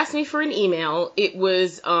 it did ask me for an email. It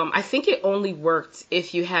was, I think it only worked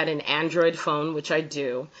if you had an Android phone, which I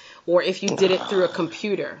do, or if you did it through a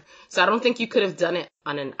computer. So I don't think you could have done it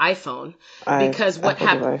on an iPhone, because what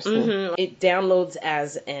happened, it downloads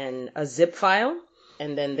as a zip file,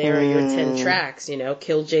 and then there are your 10 tracks,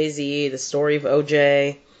 Kill Jay-Z, The Story of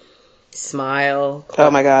OJ, Smile.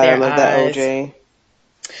 Oh my God, I love Eyes. that OJ.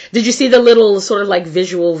 Did you see the little sort of like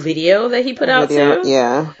visual video that he put out too?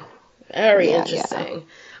 Yeah. Very interesting. Yeah.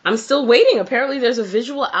 I'm still waiting. Apparently there's a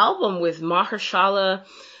visual album with Mahershala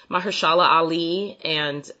Ali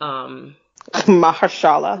and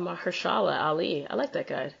Mahershala Ali. I like that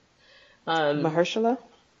guy. Mahershala?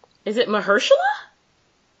 Is it Mahershala?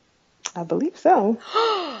 I believe so.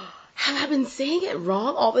 Have I been saying it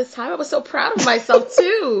wrong all this time? I was so proud of myself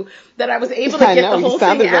too that I was able to get the whole thing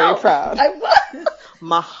out. You sounded very proud. I was.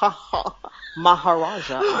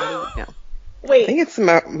 Maharaja. Yeah. Wait. I think it's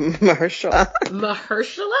Mahershala.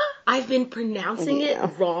 Mahershala? I've been pronouncing it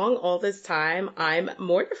wrong all this time. I'm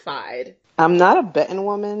mortified. I'm not a betting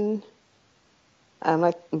woman.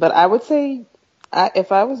 But I would say,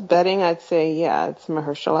 if I was betting, I'd say, it's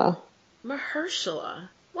Mahershala. Mahershala.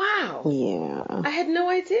 Wow. Yeah. I had no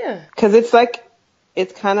idea. Because it's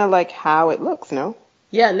kind of like how it looks, no?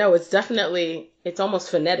 Yeah, no, it's almost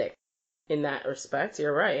phonetic in that respect.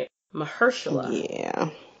 You're right. Mahershala.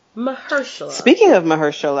 Yeah. Mahershala. Speaking of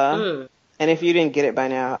Mahershala, and if you didn't get it by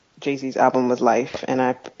now, Jay-Z's album was Life, and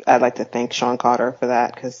I'd like to thank Sean Carter for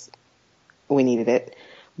that, because we needed it.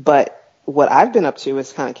 But what I've been up to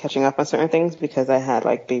is kind of catching up on certain things, because I had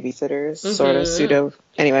like babysitters, sort of, pseudo.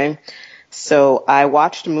 Anyway. So I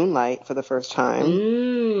watched Moonlight for the first time.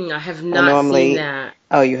 I have not seen that.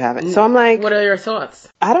 Oh, you haven't? So I'm like... What are your thoughts?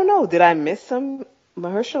 I don't know. Did I miss some?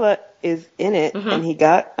 Mahershala is in it, and he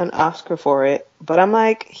got an Oscar for it. But I'm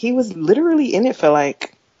like, he was literally in it for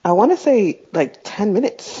like, I want to say like 10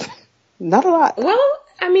 minutes. Not a lot. Well,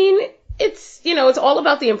 I mean... It's all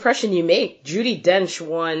about the impression you make. Judi Dench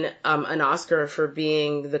won an Oscar for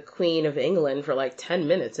being the Queen of England for like 10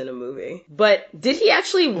 minutes in a movie. But did he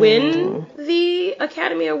actually win the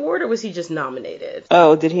Academy Award, or was he just nominated?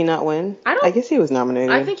 Oh, did he not win? I guess he was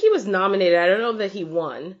nominated. I think he was nominated. I don't know that he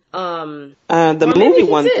won. The movie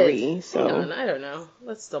won 3. So hang on, I don't know.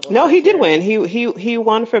 Let's double. No, he did win. He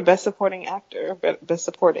won for Best Supporting Actor. Best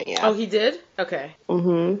Supporting, yeah. Oh, he did? Okay.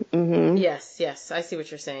 Yes. I see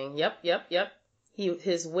what you're saying. Yep.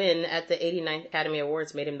 His win at the 89th Academy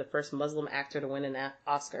Awards made him the first Muslim actor to win an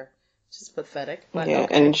Oscar. Which is pathetic. But yeah,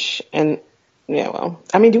 okay. and well,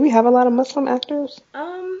 I mean, do we have a lot of Muslim actors?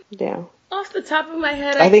 Yeah. Off the top of my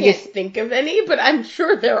head, I can't think of any, but I'm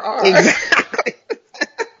sure there are. Exactly.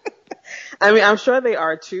 I mean, I'm sure they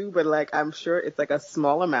are too, but like, I'm sure it's like a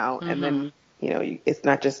small amount, and then it's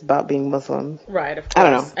not just about being Muslim, right? Of course. I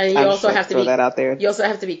don't know. And you also have to throw that out there. You also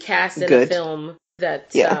have to be cast in a film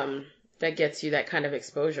that that gets you that kind of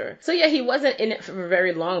exposure. So yeah, he wasn't in it for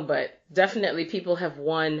very long, but definitely people have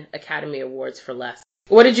won Academy Awards for less.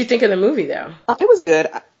 What did you think of the movie, though? It was good.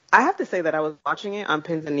 I have to say that I was watching it on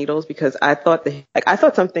pins and needles because I thought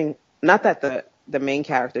something, not that the main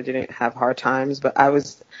character didn't have hard times, but I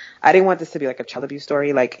didn't want this to be like a child abuse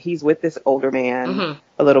story. Like, he's with this older man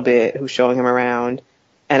a little bit who's showing him around,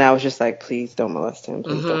 and I was just like, please don't molest him.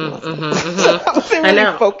 Please don't molest him. I wasn't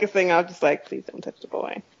really focusing. I was just like, please don't touch the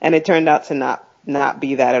boy. And it turned out to not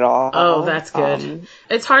be that at all. Oh, that's good.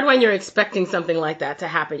 It's hard when you're expecting something like that to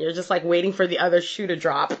happen. You're just like waiting for the other shoe to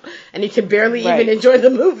drop, and you can barely even enjoy the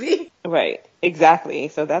movie. Right. Exactly.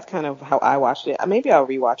 So that's kind of how I watched it. Maybe I'll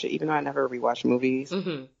rewatch it, even though I never rewatch movies.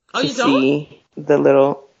 Mm-hmm. Oh, you don't? See the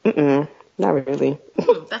little... not really.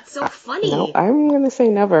 That's so funny. No, I'm going to say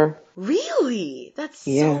never. Really? That's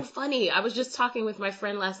so funny. I was just talking with my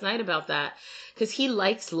friend last night about that, because he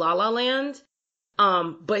likes La La Land.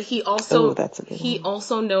 But he also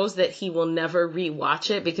also knows that he will never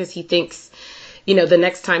rewatch it because he thinks, the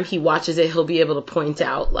next time he watches it, he'll be able to point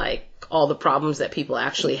out like all the problems that people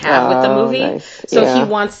actually have with the movie. Nice. So he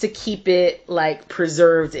wants to keep it like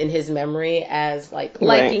preserved in his memory as like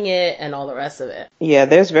liking it and all the rest of it. Yeah,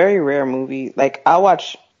 there's very rare movies. Like I'll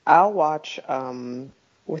watch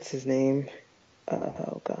what's his name?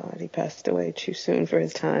 Oh God, he passed away too soon for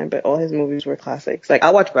his time, but all his movies were classics. Like, I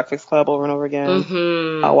watch Breakfast Club over and over again.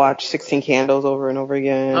 Mm-hmm. I watch 16 Candles over and over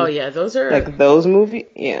again. Oh yeah, those are like those movies.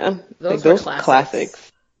 Yeah, those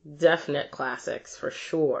classics. Definite classics for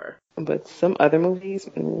sure. But some other movies,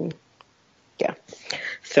 yeah.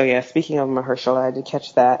 So yeah, speaking of Mahershala, I did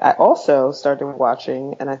catch that. I also started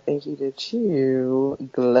watching, and I think you did too,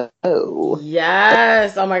 Glow.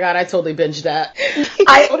 Yes. Oh my God, I totally binged that.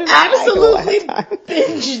 I absolutely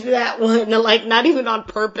binged that one. Like, not even on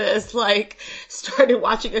purpose. Like, started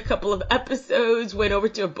watching a couple of episodes, went over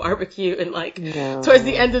to a barbecue, and like, towards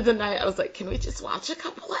the end of the night, I was like, can we just watch a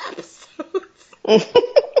couple of episodes?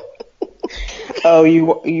 Oh,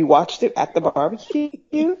 you watched it at the barbecue?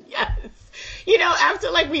 Yes.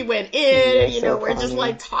 After like we went in, we're just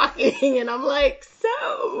like talking, and I'm like,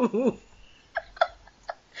 so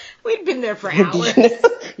we'd been there for hours.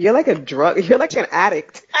 You're like you're like an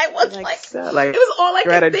addict. I was like it was all I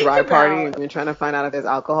could think about. You're at a dry party and you're trying to find out if there's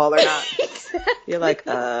alcohol or not. Exactly. You're like,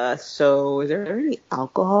 so is there any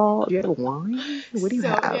alcohol? Do you have wine? What do you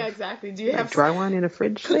have? Yeah, exactly. Do you have dry wine in a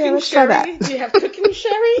fridge? Cooking sherry? Try that. Do you have cooking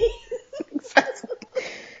sherry? Exactly.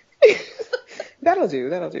 That'll do.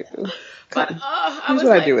 But here's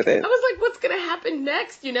what I do with it. I was like, what's gonna happen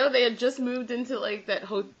next? They had just moved into like that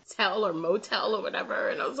hotel or motel or whatever,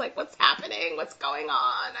 and I was like, what's happening? What's going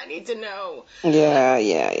on? I need to know. Yeah.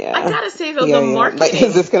 I gotta say though, the marketing. Like,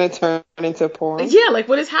 is this gonna turn into porn? Yeah, like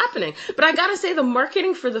what is happening? But I gotta say, the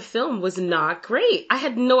marketing for the film was not great. I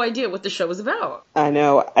had no idea what the show was about. I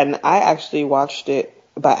know, and I actually watched it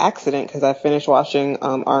by accident because I finished watching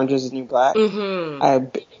Orange is the New Black. Mm-hmm. I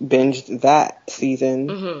binged that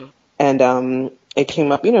season, and it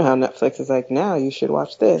came up. You know how Netflix is like, now you should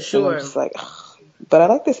watch this. Sure. And I'm just like, ugh. But I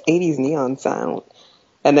like this 80s neon sound.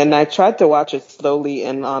 And then I tried to watch it slowly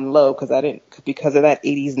and on low because of that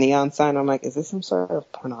 80s neon sign. I'm like, is this some sort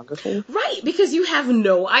of pornography? Right, because you have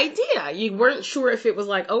no idea. You weren't sure if it was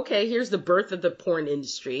like, okay, here's the birth of the porn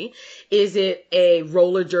industry. Is it a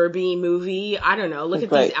roller derby movie? I don't know. Look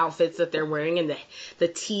at these outfits that they're wearing and the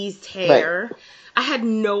teased hair. Right. I had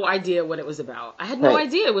no idea what it was about. I had no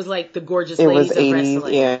idea it was like the gorgeous ladies of 80s,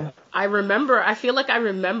 wrestling. Yeah. I feel like I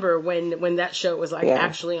remember when that show was like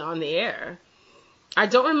actually on the air. I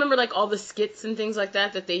don't remember like all the skits and things like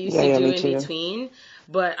that they used to do in between,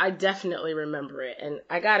 but I definitely remember it. And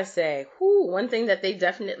I gotta say, one thing that they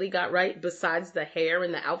definitely got right besides the hair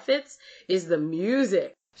and the outfits is the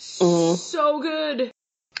music. Mm. So good.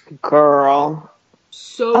 Girl.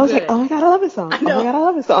 So I was good. like, oh my God, I love this song. Oh my God, I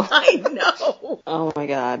love this song. I know. Oh my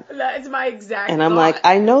God. That's my exact And I'm like,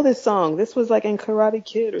 I know this song. This was like in Karate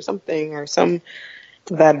Kid or something, or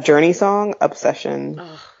that Journey song, Obsession.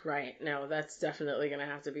 Oh, right. No, that's definitely going to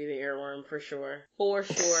have to be the Earworm for sure. For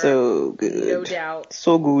sure. So good. No doubt.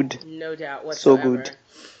 So good. No doubt whatsoever. So good.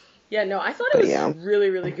 Yeah, no, I thought it was really,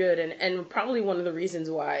 really good, and probably one of the reasons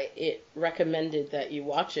why it recommended that you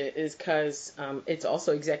watch it is because it's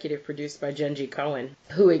also executive produced by Genji Cohen,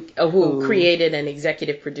 who created and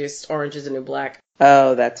executive produced Orange is the New Black.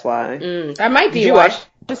 Oh, that's why. That might be Did you why. watch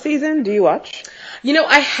the season? Do you watch?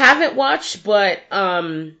 I haven't watched, but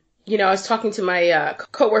I was talking to my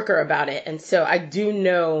coworker about it, and so I do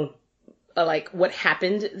know like what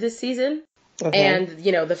happened this season. Okay. And,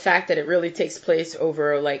 the fact that it really takes place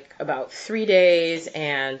over, like, about 3 days,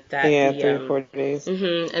 and that 3 or 4 days.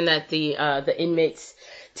 And that the inmates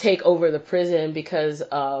take over the prison because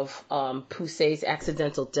of Poussey's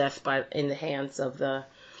accidental death in the hands of the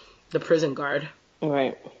prison guard.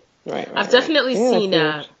 Right. I've definitely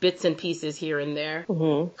seen bits and pieces here and there.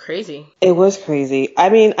 Mm-hmm. Crazy. It was crazy. I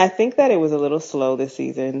mean, I think that it was a little slow this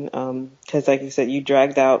season because, like you said, you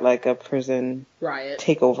dragged out like a prison riot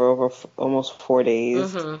takeover over almost 4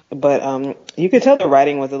 days. Mm-hmm. But you could tell the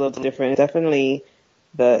writing was a little different. Definitely,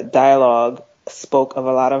 the dialogue spoke of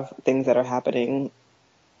a lot of things that are happening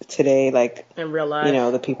today, like in real life.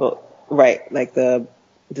 The people, right? Like the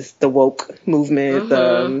woke movement,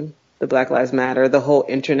 Mm-hmm. The Black Lives Matter, the whole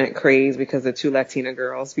internet craze because the 2 Latina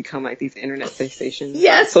girls become like these internet sensations.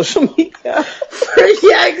 Yes. Social media.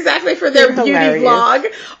 Yeah, exactly. For their beauty hilarious. vlog.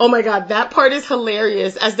 Oh my God. That part is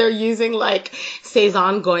hilarious as they're using like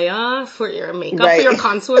Cezanne Goya for your makeup, for your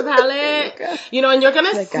contour palette. And you're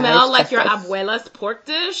going to smell like your abuela's pork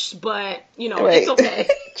dish, but it's okay.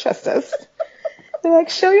 Trust us. They're like,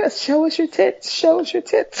 show us your tits. Show us your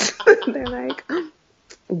tits. They're like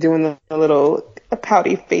doing the little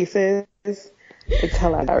pouty faces. It's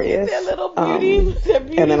hilarious. Their little beauty, their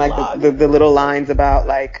beauty and then like the little lines about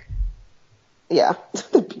like,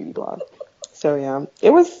 the beauty blog. So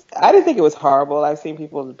I didn't think it was horrible. I've seen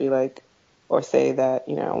people be like, or say that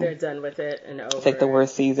they're done with it and over. It's like the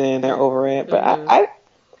worst season. They're over it. But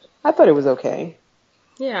I thought it was okay.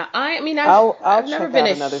 Yeah, I'll never been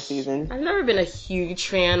another season. I've never been a huge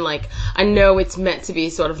fan. Like, I know it's meant to be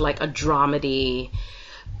sort of like a dramedy.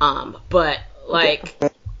 But like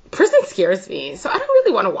prison scares me, so I don't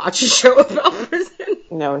really want to watch a show about prison.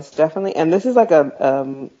 No, it's definitely, and this is like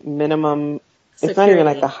a minimum. Security. It's not even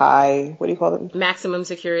like a high. What do you call it? Maximum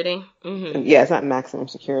security. Mm-hmm. Yeah, it's not maximum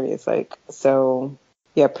security. It's like so.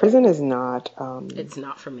 Yeah, prison is not. It's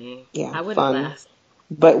not for me. Yeah, I wouldn't fun. last.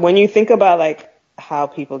 But when you think about like how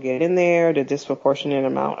people get in there, the disproportionate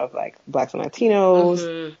amount of like Blacks and Latinos.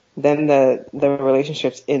 Mm-hmm. Then the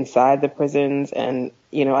relationships inside the prisons, and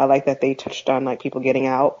I like that they touched on like people getting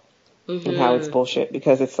out mm-hmm. and how it's bullshit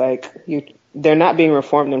because it's like they're not being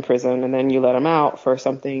reformed in prison, and then you let them out for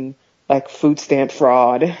something like food stamp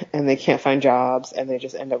fraud, and they can't find jobs, and they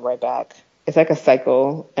just end up right back. It's like a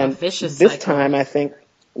cycle, and a vicious this cycle. Time I think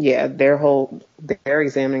they're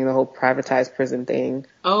examining the whole privatized prison thing.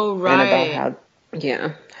 Oh right, and about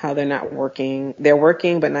how they're not working. They're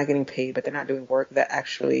working, but not getting paid, but they're not doing work that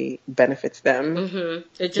actually benefits them.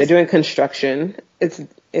 Mm-hmm. They're doing construction.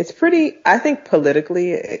 It's pretty, I think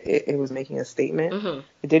politically it was making a statement. Mm-hmm.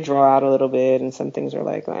 It did draw out a little bit, and some things are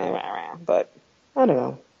like, but I don't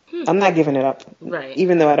know. I'm not giving it up. Right.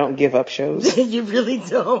 Even though I don't give up shows. You really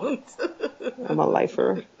don't. I'm a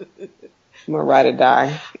lifer. I'm a ride or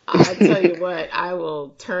die. I tell you what, I will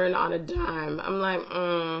turn on a dime. I'm like,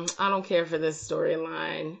 I don't care for this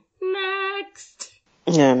storyline. Next.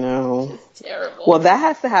 Yeah, no. It's terrible. Well, that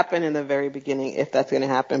has to happen in the very beginning if that's going to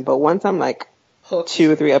happen. But once I'm like hooked.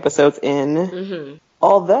 2 or 3 episodes in, mm-hmm.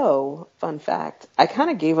 although, fun fact, I kind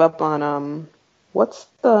of gave up on, what's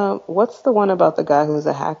the one about the guy who's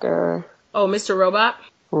a hacker? Oh, Mr. Robot?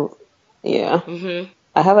 Yeah. Mm-hmm.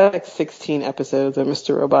 I have like 16 episodes of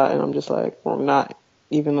Mr. Robot, and I'm just like, I'm not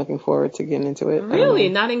even looking forward to getting into it. Really?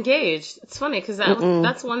 Not engaged? It's funny, because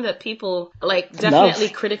that's one that people, like, definitely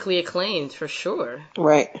critically acclaimed, for sure.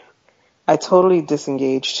 Right. I totally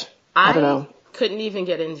disengaged. I don't know. Couldn't even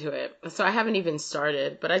get into it, so I haven't even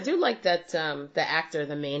started. But I do like that,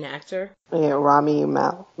 the main actor. Yeah, Rami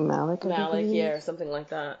Malek. Malek, yeah, or something like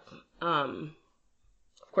that.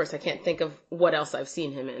 Of course, I can't think of what else I've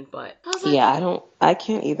seen him in, but I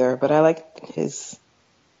can't either. But I like his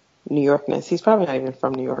New Yorkness. He's probably not even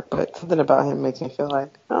from New York, but something about him makes me feel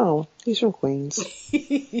like, oh, he's from Queens.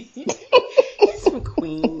 He's from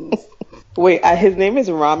Queens. Wait, his name is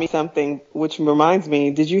Rami something, which reminds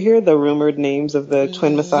me, did you hear the rumored names of the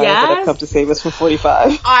twin messiahs that have come to save us from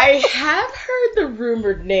 45? I have heard the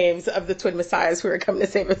rumored names of the twin messiahs who are coming to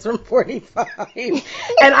save us from 45. And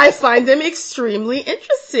I find them extremely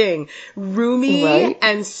interesting. Rumi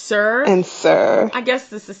and Sir. And Sir. I guess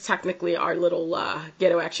this is technically our little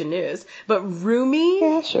Ghetto Action news. But Rumi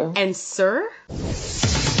and Sir?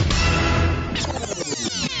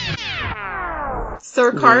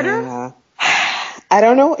 Sir Carter? Yeah. I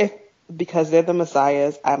don't know if because they're the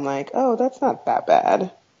Messiahs, I'm like, oh, that's not that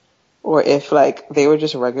bad. Or if like they were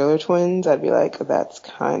just regular twins, I'd be like, that's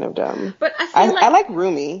kind of dumb. But I like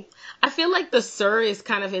Rumi. I feel like the Sir is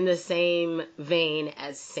kind of in the same vein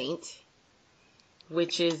as Saint,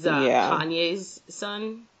 which is Kanye's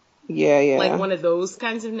son. Yeah. Like one of those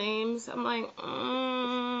kinds of names. I'm like,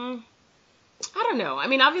 I don't know. I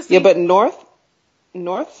mean, obviously. Yeah, but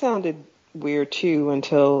North sounded weird too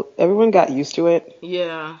until everyone got used to it.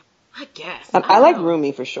 Yeah, I guess. I like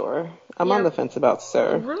Rumi for sure. I'm on the fence about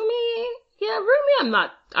Sir. Rumi,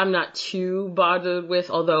 I'm not too bothered with,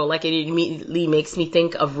 although like it immediately makes me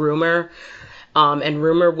think of Rumor, and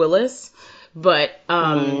Rumor Willis. But,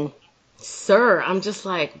 Sir, I'm just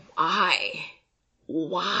like,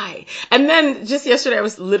 why? And then just yesterday, I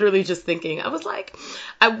was literally just thinking, I was like,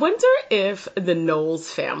 I wonder if the Knowles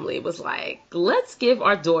family was like, let's give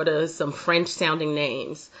our daughter some French sounding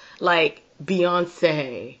names, like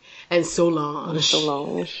Beyonce and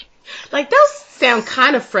Solange. Like, those sound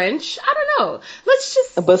kind of French. I don't know.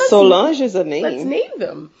 But Solange is a name. Let's name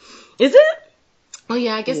them. Is it? Oh,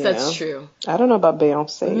 yeah, I guess that's true. I don't know about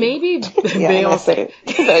Beyonce. Maybe Beyonce.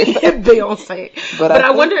 Beyonce. Beyonce. But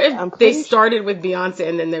I wonder if they started with Beyonce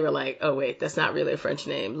and then they were like, oh, wait, that's not really a French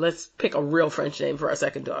name. Let's pick a real French name for our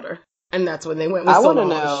second daughter. And that's when they went with Solange. I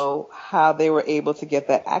want to know how they were able to get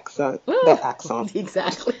that accent.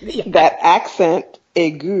 Exactly. Yeah. That accent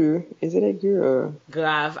aigu. Is it aigu or?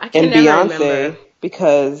 Grave. I can never remember.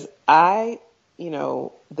 Because the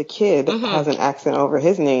kid has an accent over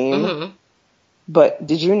his name. Mm-hmm. But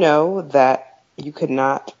did you know that you could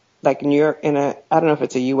not, like New York, I don't know if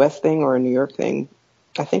it's a U.S. thing or a New York thing.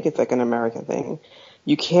 I think it's like an American thing.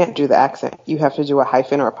 You can't do the accent. You have to do a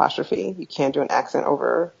hyphen or apostrophe. You can't do an accent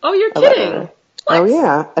over. Oh, you're kidding. What? Oh,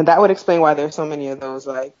 yeah. And that would explain why there's so many of those,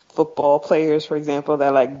 like, football players, for example,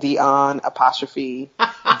 that like Dion apostrophe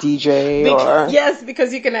DJ Yes,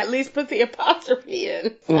 because you can at least put the apostrophe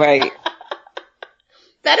in. Right.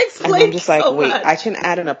 That explains and I'm just like, so wait, much. I can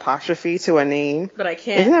add an apostrophe to a name? But I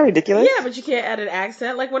can't. Isn't that ridiculous? Yeah, but you can't add an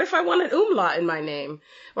accent. Like, what if I want an umlaut in my name?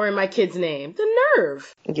 Or in my kid's name? The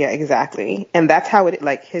nerve. Yeah, exactly. And that's how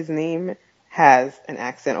his name has an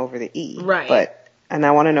accent over the E. Right. And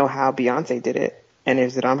I want to know how Beyonce did it. And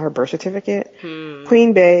is it on her birth certificate?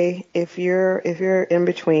 Queen Bey, if you're in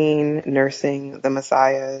between nursing the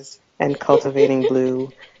Messiahs and cultivating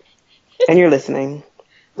blue, and you're listening,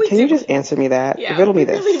 can you just answer me that? Yeah, riddle me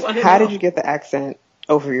this. Really how did you get the accent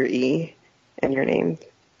over your E in your name?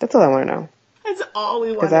 That's all I want to know. That's all we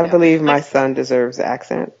want to know. Because I believe my son deserves the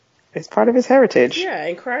accent. It's part of his heritage. Yeah,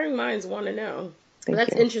 inquiring minds want to know.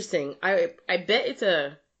 That's interesting. I bet it's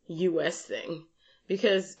a U.S. thing.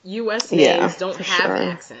 Because U.S. names don't have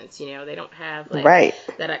accents, they don't have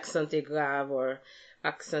that accent grave or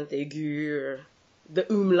accent aigu or the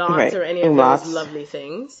umlaut or any of those lovely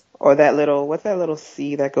things. Or what's that little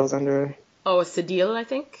C that goes under? Oh, a cedille, I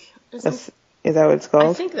think. Is that what it's called?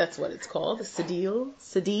 I think that's what it's called, a cedille.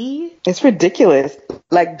 Cedille. It's ridiculous.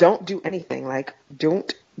 Like, don't do anything. Like,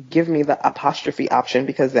 don't give me the apostrophe option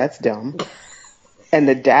because that's dumb. And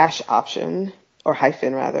the dash option, or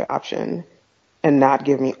hyphen rather, option. And not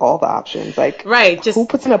give me all the options. Like, who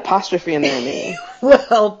puts an apostrophe in their name?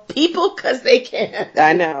 Well, people, because they can.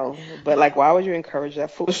 I know. But, like, why would you encourage that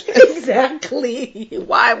foolishness? Exactly.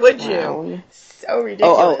 Why would you? So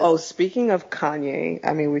ridiculous. Oh, speaking of Kanye,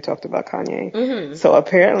 I mean, we talked about Kanye. Mm-hmm. So,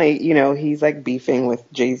 apparently, he's, like, beefing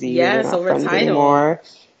with Jay-Z. Yes, they're not over friends Tidal. anymore.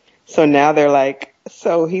 So, now they're like,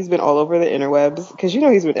 so he's been all over the interwebs. Because,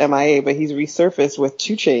 he's with MIA, but he's resurfaced with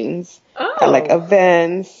 2 Chainz. At like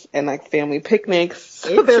events and like family picnics.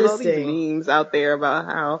 So there's all these memes out there about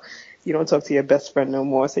how you don't talk to your best friend no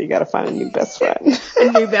more, so you got to find a new best friend. A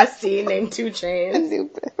new bestie named 2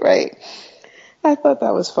 Chainz. Right. I thought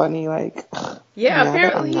that was funny. Like,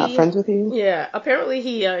 apparently I'm not friends with you. Yeah, apparently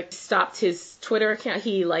he stopped his Twitter account.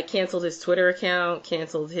 He like canceled his Twitter account,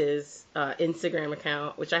 canceled his Instagram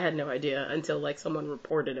account, which I had no idea until like someone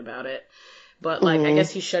reported about it. But like, I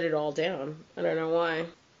guess he shut it all down. I don't know why.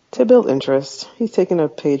 To build interest. He's taking a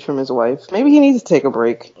page from his wife. Maybe he needs to take a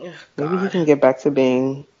break. Oh, maybe he can get back to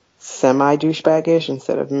being semi-douchebaggish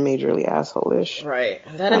instead of majorly asshole-ish. Right.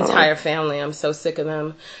 That entire family, I'm so sick of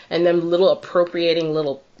them. And them little appropriating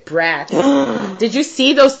little brats. Did you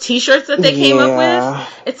see those t-shirts that they came up with?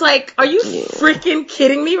 It's like, are you freaking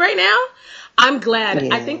kidding me right now? I'm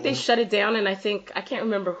glad. I think they shut it down, and I can't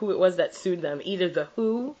remember who it was that sued them. Either The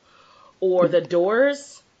Who or The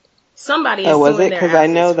Doors. Somebody is was suing it? their Because I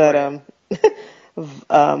know asses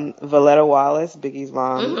that Valletta Wallace, Biggie's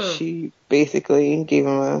mom, she basically gave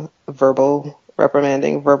him a verbal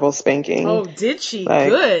reprimanding, verbal spanking. Oh, did she? Like,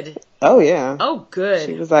 good. Oh, yeah. Oh, good.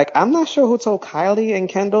 She was like, I'm not sure who told Kylie and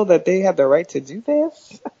Kendall that they had the right to do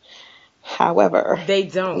this. However. They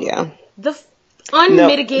don't. Yeah. The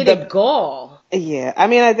unmitigated gall. Yeah. I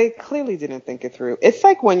mean, they clearly didn't think it through. It's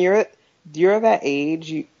like when you're that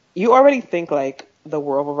age, you already think like the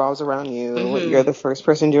world revolves around you. Mm-hmm. You're the first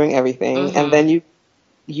person doing everything. Mm-hmm. And then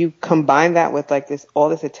you combine that with like all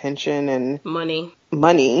this attention and money.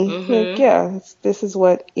 Mm-hmm. Like, yeah, this is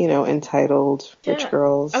what, entitled rich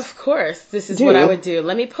girls. Of course. This is what I would do.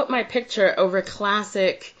 Let me put my picture over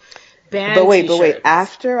classic band But wait, t-shirts.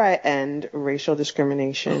 after I end racial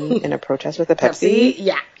discrimination in a protest with a Pepsi,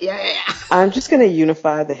 yeah. I'm just going to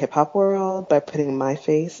unify the hip hop world by putting my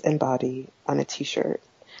face and body on a t-shirt.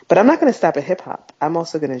 But I'm not going to stop at hip hop. I'm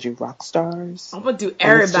also going to do rock stars. I'm going to do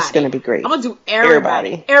everybody. It's just going to be great. I'm going to do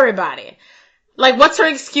everybody. Everybody. Like, what's her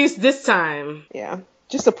excuse this time? Yeah.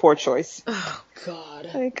 Just a poor choice. Oh, God.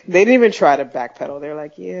 Like, they didn't even try to backpedal. They're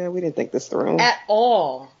like, yeah, we didn't think this through. At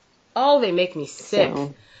all. Oh, they make me sick.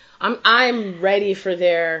 So, I'm ready for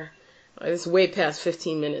their... It's way past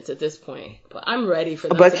 15 minutes at this point. But I'm ready for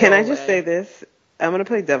them But to can go I just say this? I'm going to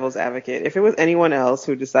play devil's advocate. If it was anyone else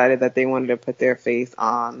who decided that they wanted to put their face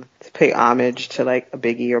on to pay homage to like a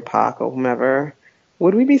Biggie or Pac or whomever,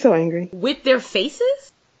 would we be so angry? With their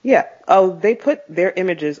faces? Yeah. Oh, they put their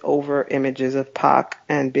images over images of Pac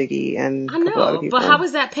and Biggie and a couple other people. But how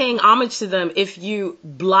is that paying homage to them if you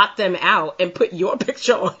blot them out and put your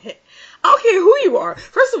picture on it? I don't care who you are.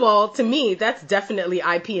 First of all, to me, that's definitely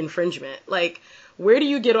IP infringement. Like, where do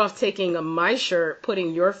you get off taking my shirt,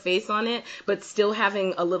 putting your face on it, but still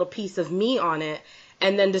having a little piece of me on it,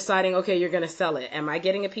 and then deciding, okay, you're going to sell it? Am I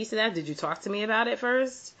getting a piece of that? Did you talk to me about it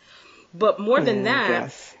first? But more than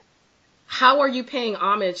that, how are you paying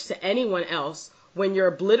homage to anyone else when you're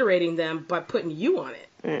obliterating them by putting you on it?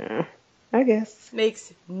 Yeah, I guess.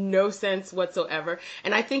 Makes no sense whatsoever.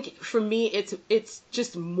 And I think for me, it's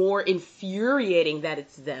just more infuriating that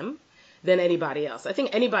it's them than anybody else. I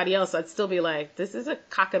think anybody else, I'd still be like, this is a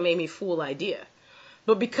cockamamie fool idea.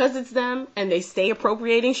 But because it's them and they stay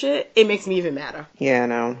appropriating shit, it makes me even madder. Yeah, I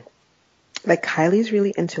know. Like, Kylie's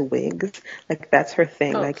really into wigs. Like, that's her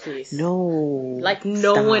thing. Oh, like, please. No. Like,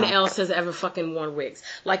 no one else has ever fucking worn wigs.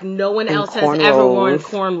 Like, no one else has ever worn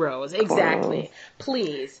cornrows. Exactly.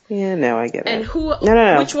 Please. Yeah, no, I get it. And who,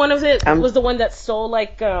 No. which one of it was the one that stole,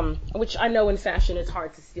 like, which I know in fashion it's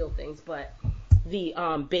hard to steal things, but the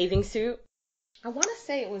bathing suit? I want to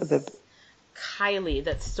say it was Kylie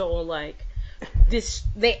that stole, like, this,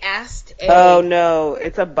 they asked Oh, no,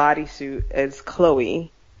 it's a bodysuit. It's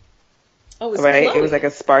Chloe. Oh, it's right? Chloe. It was like a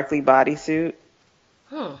sparkly bodysuit.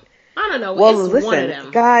 Huh. I don't know. Well, it's listen, one of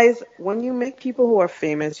them. guys, when you make people who are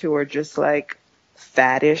famous who are just like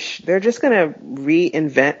faddish, they're just going to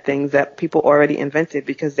reinvent things that people already invented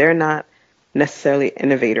because they're not necessarily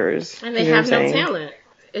innovators. And they have no talent.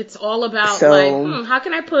 It's all about how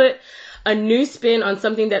can I put a new spin on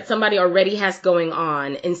something that somebody already has going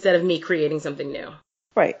on instead of me creating something new?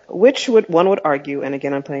 Right. Which one would argue, and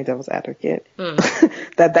again, I'm playing devil's advocate,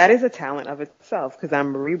 that is a talent of itself because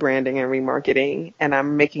I'm rebranding and remarketing and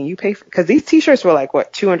I'm making you pay for, because these t-shirts were like,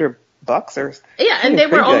 what, $200 or? Yeah, and they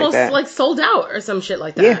were almost like sold out or some shit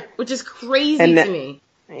like that, which is crazy to me.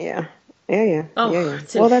 Yeah. Oh, yeah.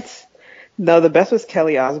 Well, the best was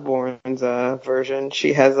Kelly Osbourne's version.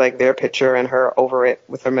 She has like their picture and her over it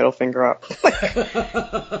with her middle finger up.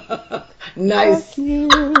 Nice.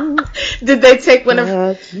 Did they take one of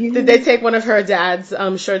her dad's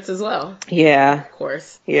shirts as well? Yeah, of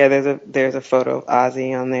course. Yeah, there's a photo of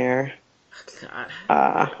Ozzy on there.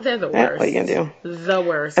 God, they're the worst. What are you gonna do? The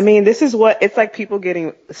worst. I mean, this is what it's like. People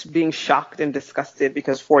being shocked and disgusted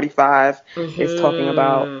because 45 is talking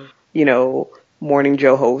about, Morning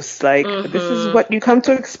Joe hosts. Like, this is what you come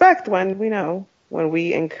to expect when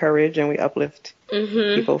we encourage and we uplift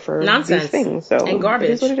people for nonsense, these things. So and garbage.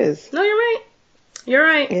 It is what it is. No, you're right. You're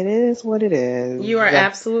right. It is what it is. You are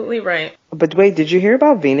absolutely right. But wait, did you hear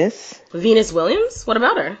about Venus? Venus Williams? What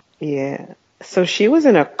about her? Yeah. So she was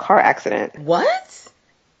in a car accident. What?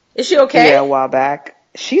 Is she okay? Yeah, a while back.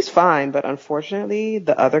 She's fine, but unfortunately,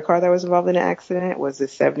 the other car that was involved in the accident was a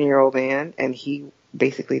 70-year-old man, and he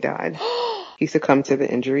basically died. He succumbed to the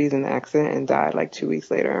injuries in the accident and died like 2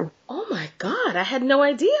 weeks later. Oh my God, I had no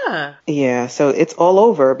idea. Yeah, so it's all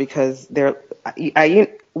over because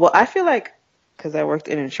I feel like, because I worked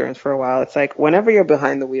in insurance for a while, it's like whenever you're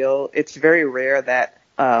behind the wheel, it's very rare that,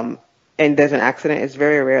 and there's an accident, it's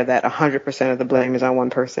very rare that 100% of the blame is on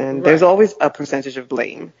one person. Right. There's always a percentage of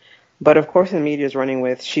blame. But of course, the media is running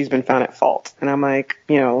with she's been found at fault. And I'm like,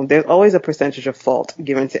 there's always a percentage of fault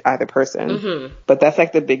given to either person. Mm-hmm. But that's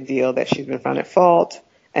like the big deal that she's been found at fault.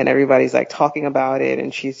 And everybody's like talking about it.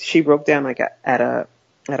 And she broke down like at a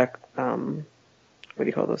what do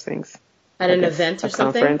you call those things? At an event or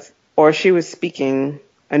something? Conference. Or she was speaking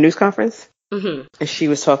a news conference. Mm-hmm. And she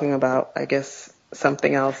was talking about, I guess,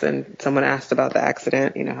 something else. And someone asked about the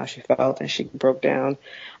accident, how she felt. And she broke down.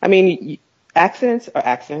 I mean, accidents are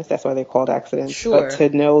accidents. That's why they're called accidents. Sure. But to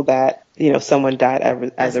know that, someone died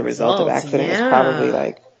as a result of accident is probably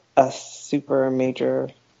like a super major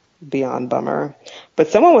beyond bummer. But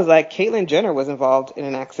someone was like, Caitlyn Jenner was involved in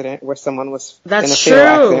an accident where someone was in a fatal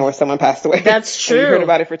accident where someone passed away. That's true. And you heard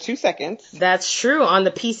about it for 2 seconds. That's true. On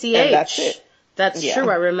the PCH. And that's it. That's true.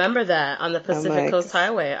 I remember that on the Pacific Coast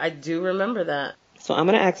Highway. I do remember that. So I'm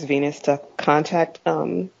going to ask Venus to contact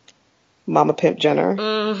Mama Pimp Jenner.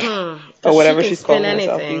 Mm-hmm. Or whatever she's calling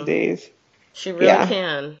herself these days. She really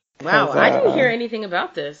can. Wow, I didn't hear anything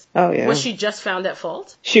about this. Oh, yeah. Was she just found at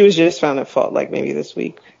fault? She was just found at fault, like maybe this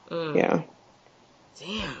week. Yeah.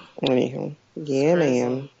 Damn. Anywho. Yeah,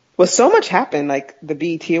 man. Well, so much happened. Like, the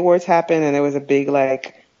BET Awards happened, and there was a big,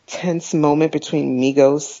 like, tense moment between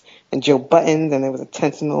Migos and Joe Budden. Then there was a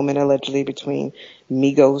tense moment, allegedly, between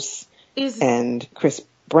Migos and Chris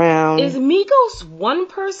Brown. Is Migos one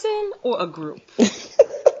person or a group?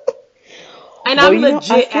 And I'm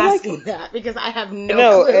legit asking that because I have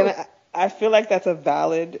no clue. And I feel like that's a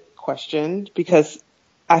valid question because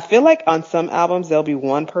I feel like on some albums there'll be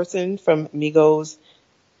one person from Migos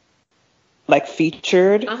like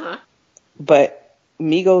featured, but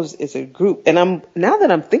Migos is a group. And now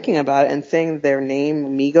that I'm thinking about it and saying their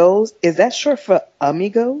name Migos, is that short for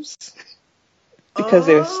Amigos? Because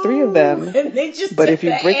there's 3 of them. And they just but if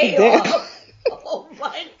you break it down, oh my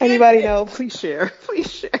goodness. Anybody know? Please share. Please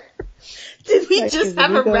share. Did we just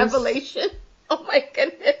have a revelation? Oh my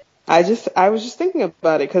goodness. I was just thinking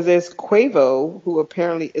about it because there's Quavo, who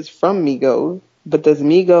apparently is from Migos, but does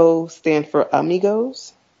Migos stand for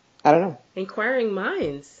Amigos? I don't know. Inquiring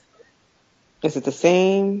minds. Is it the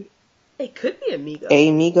same? It could be Amigos.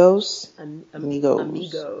 Amigos? Amigos.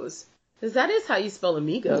 Amigos. Because that is how you spell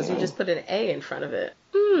amigos. Yeah. You just put an A in front of it.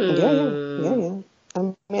 Yeah. I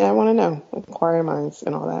mean, I want to know. Inquiring minds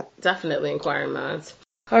and all that. Definitely inquiring minds.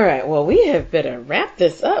 All right, well, we have better wrap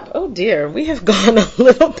this up. Oh, dear. We have gone a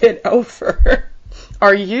little bit over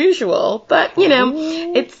our usual. But,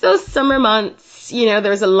 it's those summer months.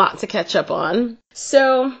 There's a lot to catch up on.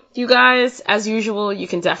 So, you guys, as usual, you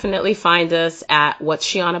can definitely find us at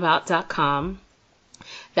whatssheonabout.com.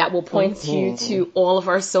 That will point you to all of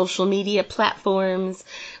our social media platforms,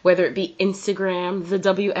 whether it be Instagram, The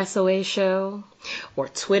WSOA Show, or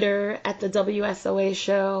Twitter at The WSOA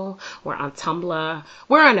Show, or on Tumblr.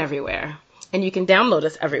 We're on everywhere. And you can download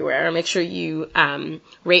us everywhere. Make sure you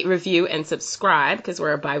rate, review, and subscribe because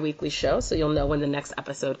we're a bi-weekly show, so you'll know when the next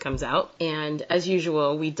episode comes out. And as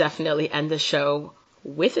usual, we definitely end the show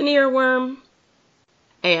with an earworm.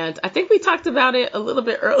 And I think we talked about it a little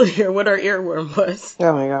bit earlier, what our earworm was.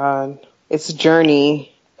 Oh, my God. It's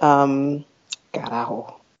Journey.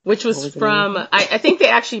 Which was from, I think they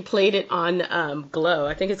actually played it on Glow.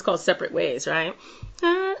 I think it's called Separate Ways, right?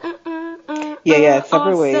 Yeah,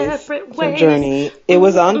 Separate Ways. From Journey. It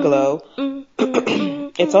was on Glow.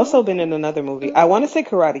 It's also been in another movie. I want to say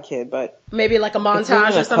Karate Kid, but... Maybe like a montage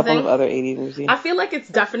or something? a couple of other 80s movies. I feel like it's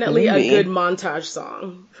definitely a good montage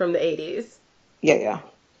song from the 80s. Yeah.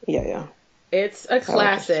 It's a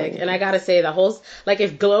classic, and I gotta say, the whole, like,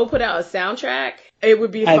 if Glow put out a soundtrack, it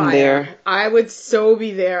would be fire. I'm there. I would so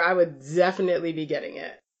be there. I would definitely be getting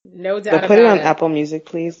it. No doubt about it. But put it on Apple Music,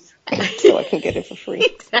 please, so I can get it for free.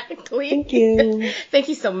 Exactly. Thank you. Thank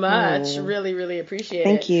you so much. Really, really appreciate it.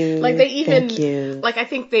 Thank you. Like, they even, like, I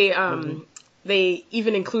think they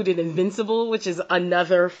even included Invincible, which is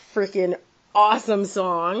another freaking awesome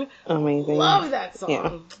song. Amazing. Love that song. Yeah.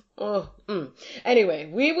 Anyway,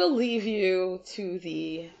 we will leave you to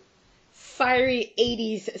the fiery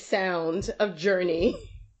 80s sound of Journey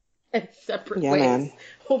and Separate Ways. Man.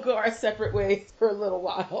 We'll go our separate ways for a little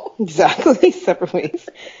while. Exactly. Separate ways.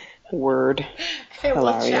 Word. And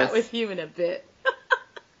Hilarious. We'll chat with you in a bit.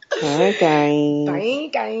 All right, guys. Bye,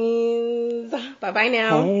 guys. Bye-bye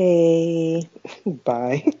now. Hey.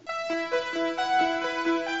 Bye.